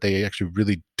independence and that they actually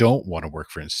really don't want to work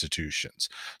for institutions.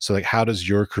 So, like, how does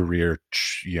your career,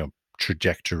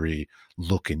 trajectory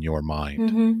look in your mind?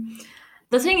 Hmm.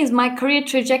 The thing is, my career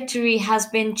trajectory has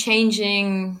been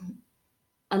changing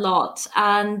a lot,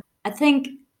 and I think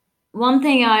one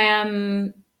thing I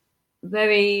am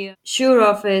very sure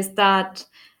of is that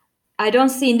I don't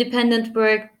see independent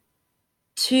work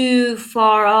too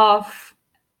far off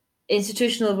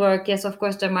institutional work. Yes, of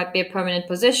course, there might be a permanent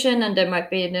position and there might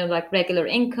be, like regular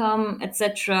income,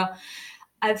 etc.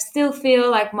 I still feel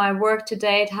like my work to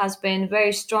date has been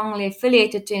very strongly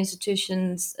affiliated to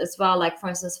institutions as well. Like, for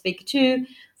instance, Fig 2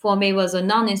 for me was a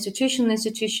non-institutional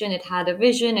institution. It had a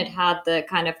vision, it had the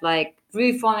kind of like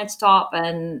roof on its top,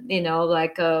 and,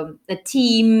 like a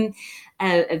team,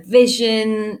 a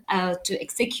vision to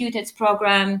execute its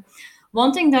program.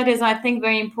 One thing that is, I think,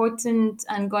 very important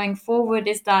and going forward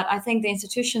is that I think the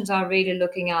institutions are really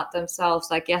looking at themselves.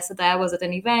 Like yesterday, I was at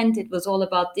an event, it was all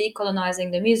about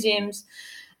decolonizing the museums.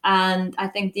 And I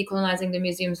think decolonizing the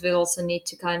museums will also need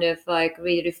to kind of like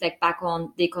really reflect back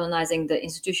on decolonizing the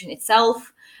institution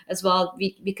itself as well,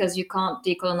 because you can't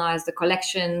decolonize the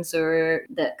collections or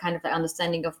the kind of the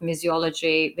understanding of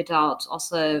museology without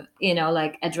also,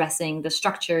 like addressing the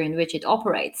structure in which it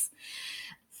operates.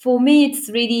 For me, it's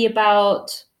really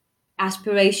about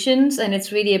aspirations, and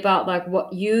it's really about like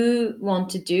what you want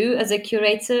to do as a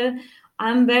curator.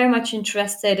 I'm very much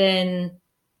interested in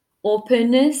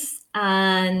openness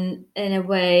and, in a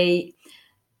way,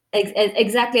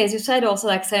 exactly as you said, also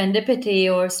like serendipity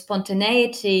or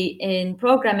spontaneity in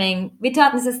programming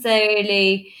without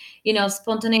necessarily,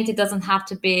 spontaneity doesn't have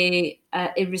to be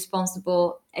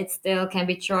irresponsible. It still can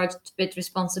be charged with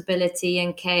responsibility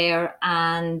and care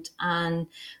and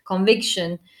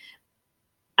conviction.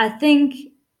 I think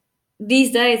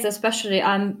these days, especially,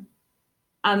 I'm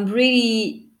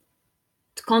really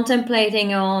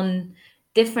contemplating on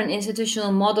different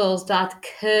institutional models that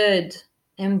could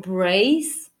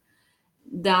embrace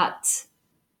that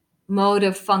mode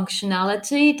of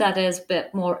functionality that is a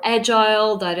bit more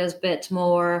agile, that is a bit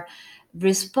more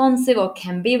responsive or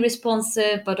can be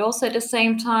responsive, but also at the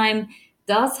same time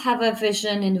does have a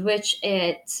vision in which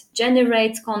it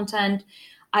generates content.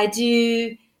 I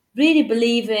do really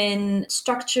believe in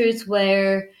structures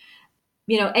where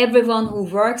everyone who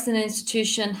works in an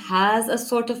institution has a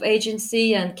sort of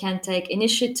agency and can take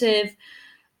initiative.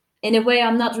 In a way,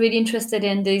 I'm not really interested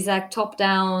in these like top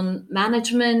down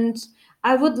management.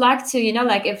 I would like to,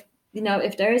 like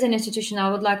if there is an institution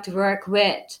I would like to work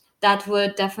with that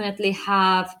would definitely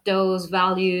have those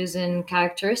values and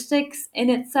characteristics in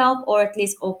itself, or at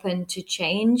least open to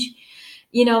change.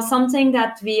 Something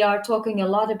that we are talking a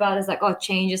lot about is like, oh,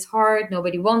 change is hard,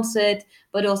 nobody wants it.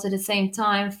 But also at the same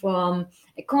time, from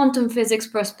a quantum physics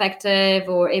perspective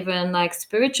or even like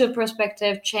spiritual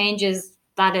perspective, change is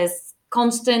that is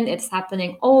constant, it's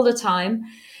happening all the time.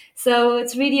 So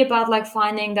it's really about like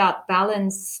finding that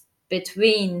balance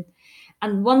between.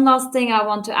 And one last thing I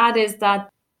want to add is that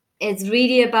it's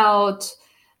really about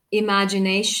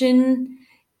imagination.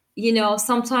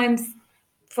 Sometimes,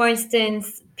 for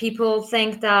instance, people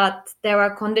think that there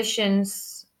are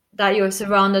conditions that you're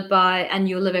surrounded by and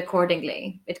you live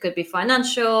accordingly. It could be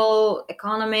financial,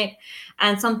 economic,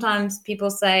 and sometimes people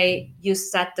say you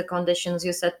set the conditions,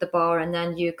 you set the bar, and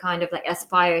then you kind of like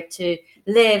aspire to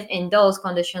live in those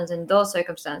conditions, in those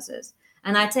circumstances.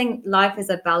 And I think life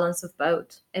is a balance of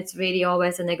both. It's really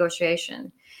always a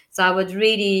negotiation. So I would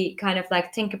really kind of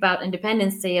like think about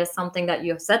independency as something that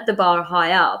you set the bar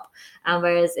high up. And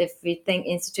whereas if we think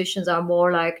institutions are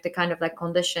more like the kind of like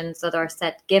conditions that are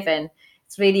set given,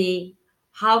 it's really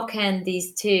how can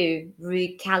these two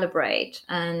recalibrate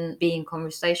and be in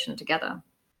conversation together?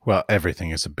 Well,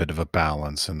 everything is a bit of a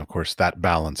balance, and of course, that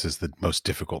balance is the most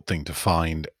difficult thing to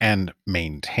find and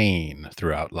maintain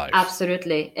throughout life.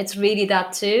 Absolutely. It's really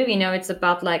that too. It's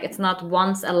about like, it's not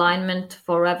once alignment,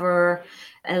 forever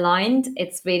aligned.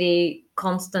 It's really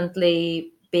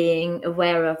constantly being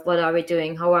aware of what are we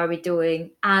doing, how are we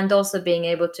doing, and also being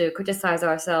able to criticize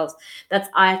ourselves. That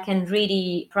I can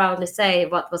really proudly say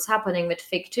what was happening with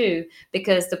Fig 2,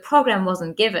 because the program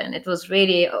wasn't given. It was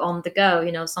really on the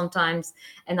go. Sometimes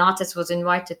an artist was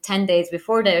invited 10 days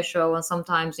before their show, and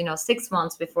sometimes 6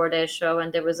 months before their show,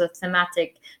 and there was a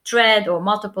thematic thread or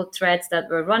multiple threads that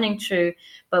were running through.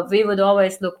 But we would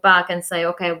always look back and say,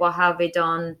 okay, what have we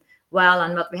done well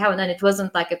and what we haven't. And it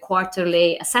wasn't like a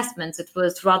quarterly assessments. It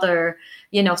was rather,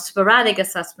 sporadic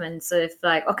assessments. If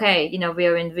like, okay, we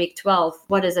are in week 12,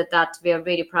 what is it that we are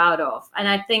really proud of? And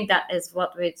I think that is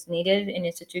what is needed in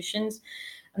institutions.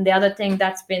 And the other thing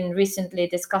that's been recently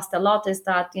discussed a lot is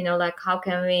that, like, how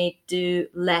can we do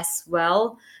less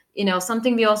well?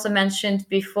 Something we also mentioned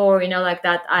before, like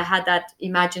that I had that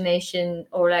imagination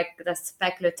or like the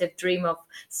speculative dream of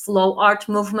slow art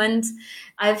movement.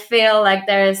 I feel like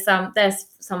there's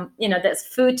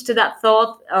food to that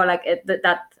thought, or like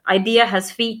that idea has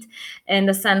feet, in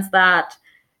the sense that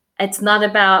it's not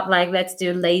about like let's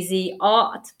do lazy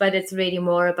art, but it's really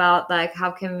more about like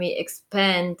how can we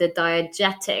expand the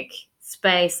diegetic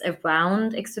space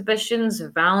around exhibitions,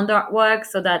 around artwork,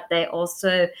 so that they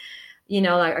also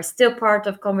like are still part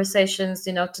of conversations.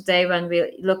 Today when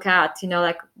we look at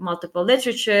like multiple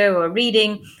literature or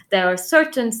reading, there are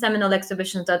certain seminal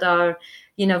exhibitions that are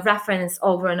referenced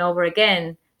over and over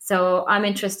again. So I'm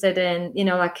interested in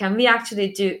like, can we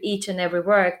actually do each and every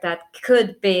work that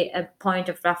could be a point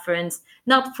of reference,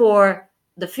 not for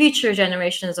the future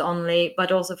generations only,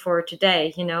 but also for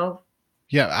today.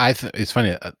 Yeah, it's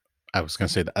funny. I was going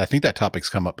to say that I think that topic's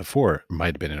come up before. It might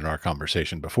have been in our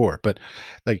conversation before, but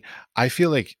like I feel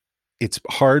like it's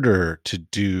harder to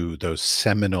do those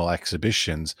seminal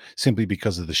exhibitions simply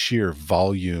because of the sheer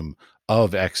volume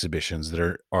of exhibitions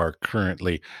that are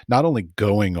currently not only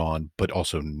going on but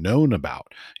also known about.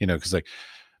 Because like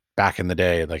back in the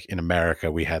day, like in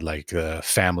America, we had like the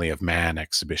Family of Man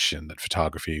exhibition, that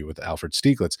photography with Alfred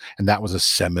Stieglitz, and that was a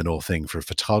seminal thing for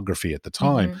photography at the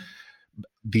time. Hmm.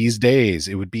 These days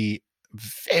it would be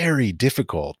very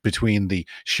difficult, between the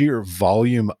sheer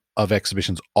volume of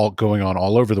exhibitions all going on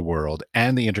all over the world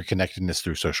and the interconnectedness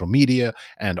through social media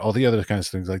and all the other kinds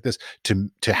of things like this,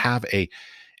 to have a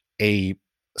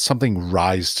something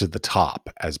rise to the top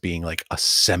as being like a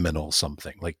seminal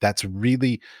something. Like that's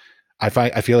really, I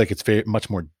feel like it's very much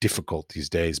more difficult these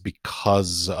days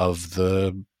because of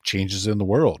the changes in the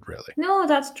world, really. No,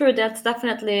 that's true. That's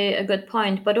definitely a good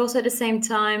point. But also at the same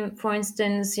time, for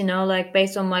instance, like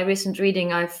based on my recent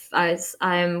reading,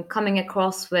 I'm coming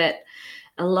across with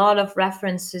a lot of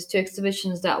references to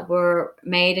exhibitions that were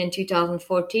made in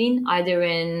 2014, either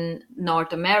in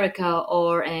North America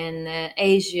or in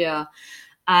Asia.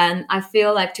 And I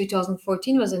feel like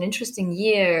 2014 was an interesting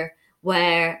year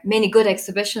where many good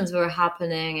exhibitions were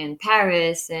happening in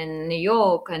Paris and New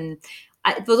York. And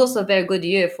it was also a very good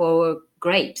year for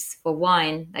grapes for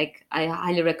wine. Like I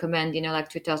highly recommend, like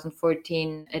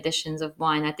 2014 editions of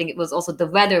wine. I think it was also the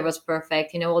weather was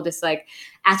perfect, all this like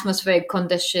atmospheric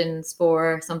conditions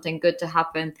for something good to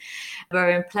happen were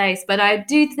in place. But I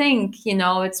do think,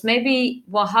 it's maybe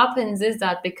what happens is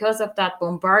that because of that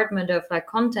bombardment of like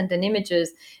content and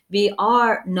images, we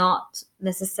are not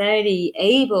necessarily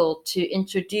able to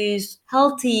introduce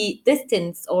healthy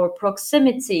distance or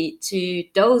proximity to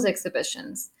those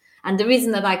exhibitions. And the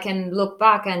reason that I can look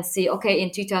back and see, okay, in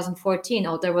 2014,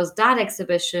 oh, there was that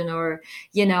exhibition, or,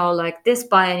 like this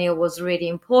biennial was really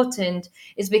important,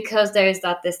 is because there is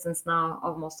that distance now,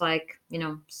 almost like,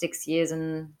 6 years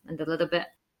and a little bit.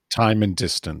 Time and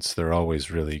distance, they're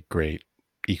always really great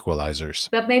equalizers.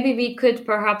 But maybe we could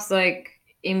perhaps like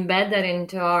embed that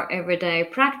into our everyday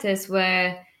practice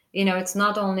where, it's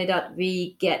not only that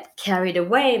we get carried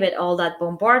away with all that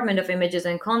bombardment of images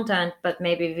and content, but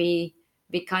maybe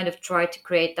we kind of try to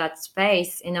create that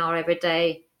space in our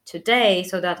everyday today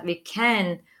so that we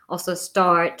can also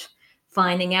start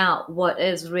finding out what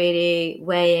is really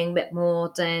weighing a bit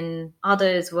more than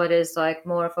others, what is like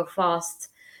more of a fast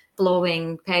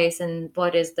flowing pace, and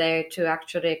what is there to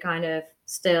actually kind of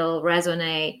still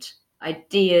resonate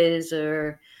ideas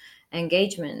or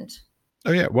engagement.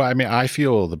 Oh yeah. Well, I mean, I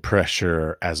feel the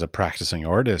pressure as a practicing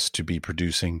artist to be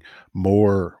producing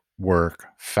more work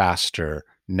faster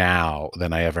now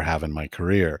than I ever have in my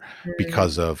career Mm.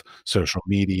 because of social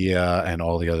media and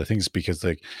all the other things. Because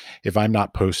like if I'm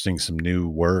not posting some new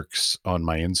works on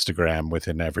my Instagram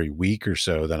within every week or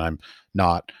so, then I'm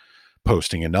not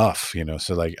posting enough.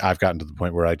 So like I've gotten to the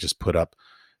point where I just put up,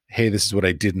 hey, this is what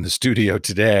I did in the studio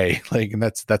today. Like, and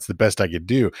that's the best I could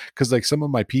do. Cause like some of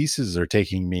my pieces are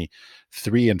taking me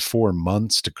 3 and 4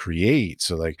 months to create.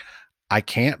 So like I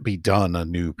can't be done a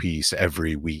new piece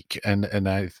every week. And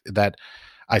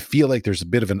I feel like there's a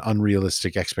bit of an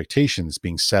unrealistic expectations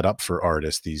being set up for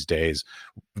artists these days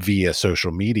via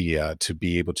social media to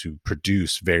be able to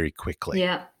produce very quickly.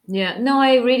 Yeah, yeah. No,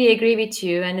 I really agree with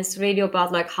you. And it's really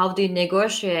about like how do you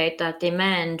negotiate that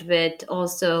demand with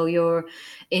also your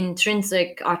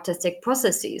intrinsic artistic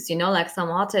processes. Like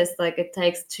some artists, like it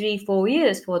takes 3, 4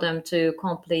 years for them to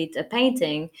complete a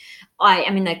painting. I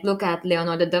mean, like look at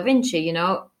Leonardo da Vinci,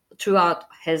 throughout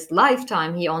his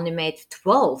lifetime, he only made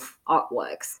 12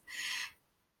 artworks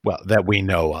Well, that we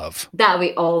know of. that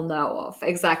we all know of.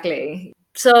 Exactly.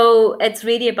 So it's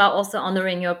really about also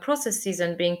honoring your processes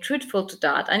and being truthful to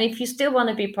that. And if you still want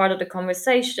to be part of the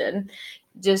conversation,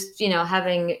 just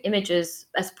having images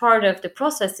as part of the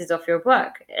processes of your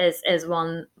work is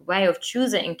one way of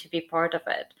choosing to be part of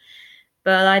it.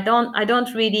 But I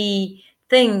don't really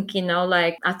think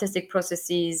like artistic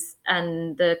processes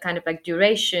and the kind of like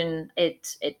duration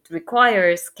it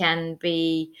requires can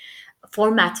be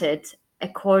formatted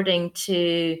according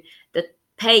to the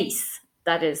pace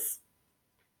that is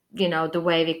the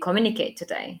way we communicate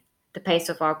today, the pace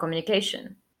of our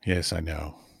communication. Yes, I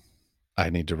know. I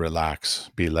need to relax,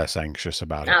 be less anxious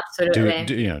about it. Do it,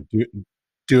 Absolutely.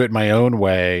 do it my own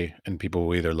way, and people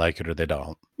will either like it or they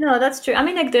don't. No, that's true. I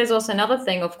mean, like, there's also another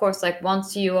thing, of course, like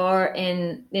once you are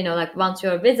in, like once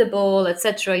you're visible,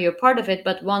 etc., you're part of it.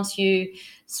 But once you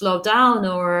slow down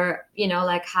or,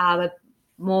 like have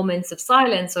moments of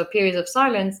silence or periods of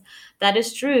silence, that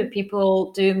is true.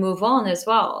 People do move on as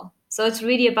well. So it's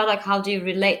really about like how do you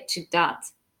relate to that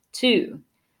too?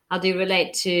 How do you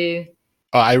relate to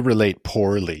I relate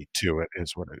poorly to it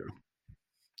is what I do.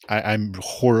 I'm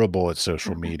horrible at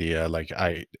social media. Like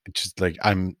I just like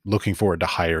I'm looking forward to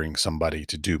hiring somebody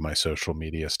to do my social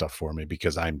media stuff for me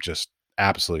because I'm just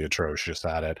absolutely atrocious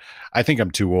at it. I think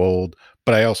I'm too old,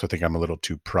 but I also think I'm a little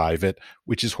too private,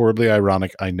 which is horribly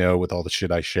ironic. I know with all the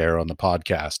shit I share on the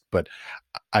podcast, but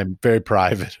I'm very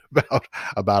private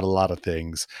about a lot of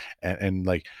things. And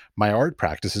like my art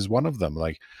practice is one of them.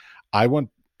 Like I want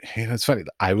it's funny.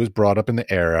 I was brought up in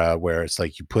the era where it's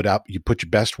like you put your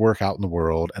best work out in the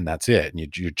world, and that's it.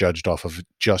 And you're judged off of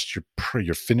just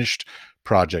your finished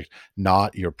project,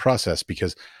 not your process.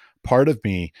 Because part of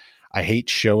me, I hate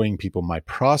showing people my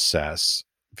process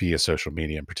via social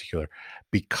media in particular,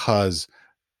 because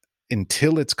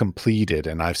until it's completed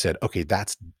and I've said, okay,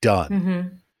 that's done,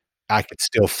 Mhm. I could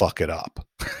still fuck it up.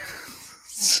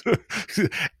 So-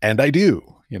 and I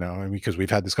do, because we've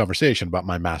had this conversation about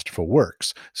my masterful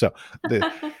works. So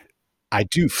the I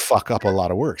do fuck up a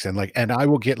lot of works, and I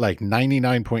will get like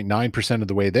 99.9% of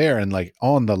the way there, and like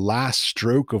on the last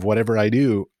stroke of whatever I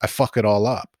do, I fuck it all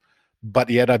up.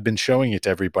 But yet I've been showing it to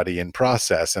everybody in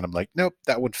process, and I'm like, nope,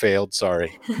 that one failed.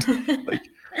 Sorry. Like,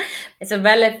 It's a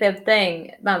relative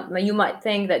thing. You might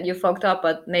think that you fucked up,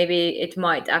 but maybe it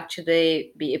might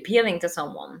actually be appealing to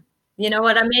someone. You know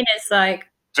what I mean? It's like,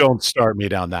 Don't start me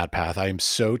down that path. I am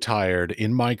so tired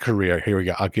in my career. Here we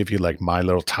go. I'll give you like my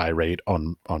little tirade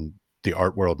on the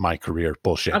art world, my career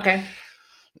bullshit. okay.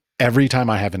 Every time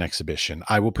I have an exhibition,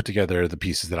 I will put together the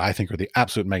pieces that I think are the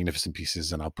absolute magnificent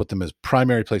pieces, and I'll put them as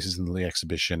primary places in the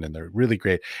exhibition, and they're really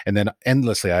great. And then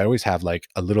endlessly, I always have like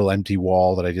a little empty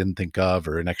wall that I didn't think of,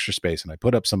 or an extra space, and I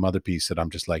put up some other piece that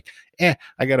I'm just like,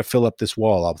 I got to fill up this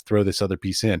wall. I'll throw this other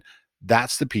piece in.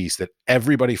 That's the piece that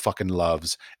everybody fucking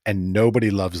loves, and nobody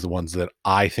loves the ones that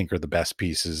I think are the best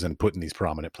pieces and put in these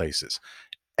prominent places.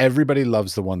 Everybody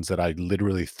loves the ones that I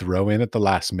literally throw in at the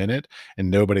last minute, and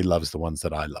nobody loves the ones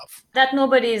that I love. That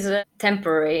nobody is a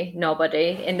temporary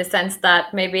nobody, in the sense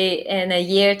that maybe in a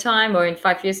year time or in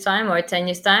 5 years time or 10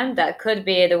 years time, that could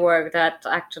be the work that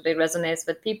actually resonates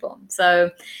with people. So,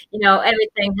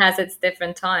 everything has its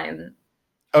different time.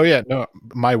 Oh yeah, no,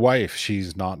 my wife,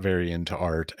 she's not very into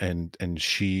art, and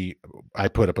I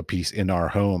put up a piece in our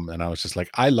home, and I was just like,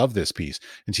 I love this piece,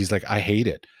 and she's like, I hate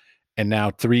it. And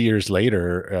now 3 years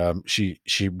later,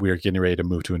 we're getting ready to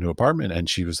move to a new apartment, and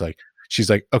she's like,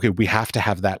 okay, we have to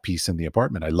have that piece in the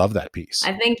apartment. I love that piece.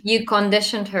 I think you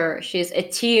conditioned her. She's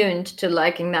attuned to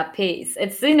liking that piece.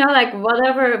 It's, like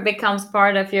whatever becomes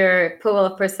part of your pool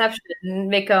of perception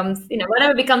becomes,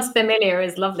 whatever becomes familiar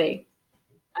is lovely.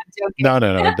 I'm No,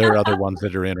 no, no. There are joking. other ones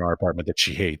that are in our apartment that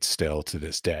she hates still to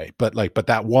this day. But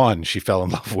that one she fell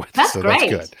in love with, That's so that's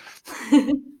great.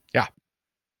 good. Yeah,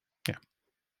 yeah.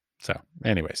 So,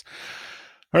 anyways,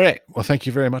 all right. Well, thank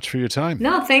you very much for your time.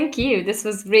 No, thank you. This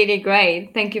was really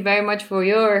great. Thank you very much for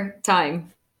your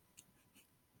time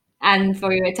and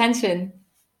for your attention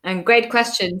and great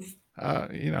questions.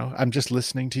 I'm just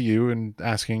listening to you and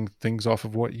asking things off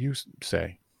of what you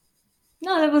say.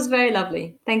 No, that was very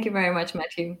lovely. Thank you very much,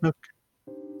 Matthew.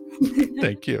 Okay.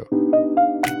 Thank you.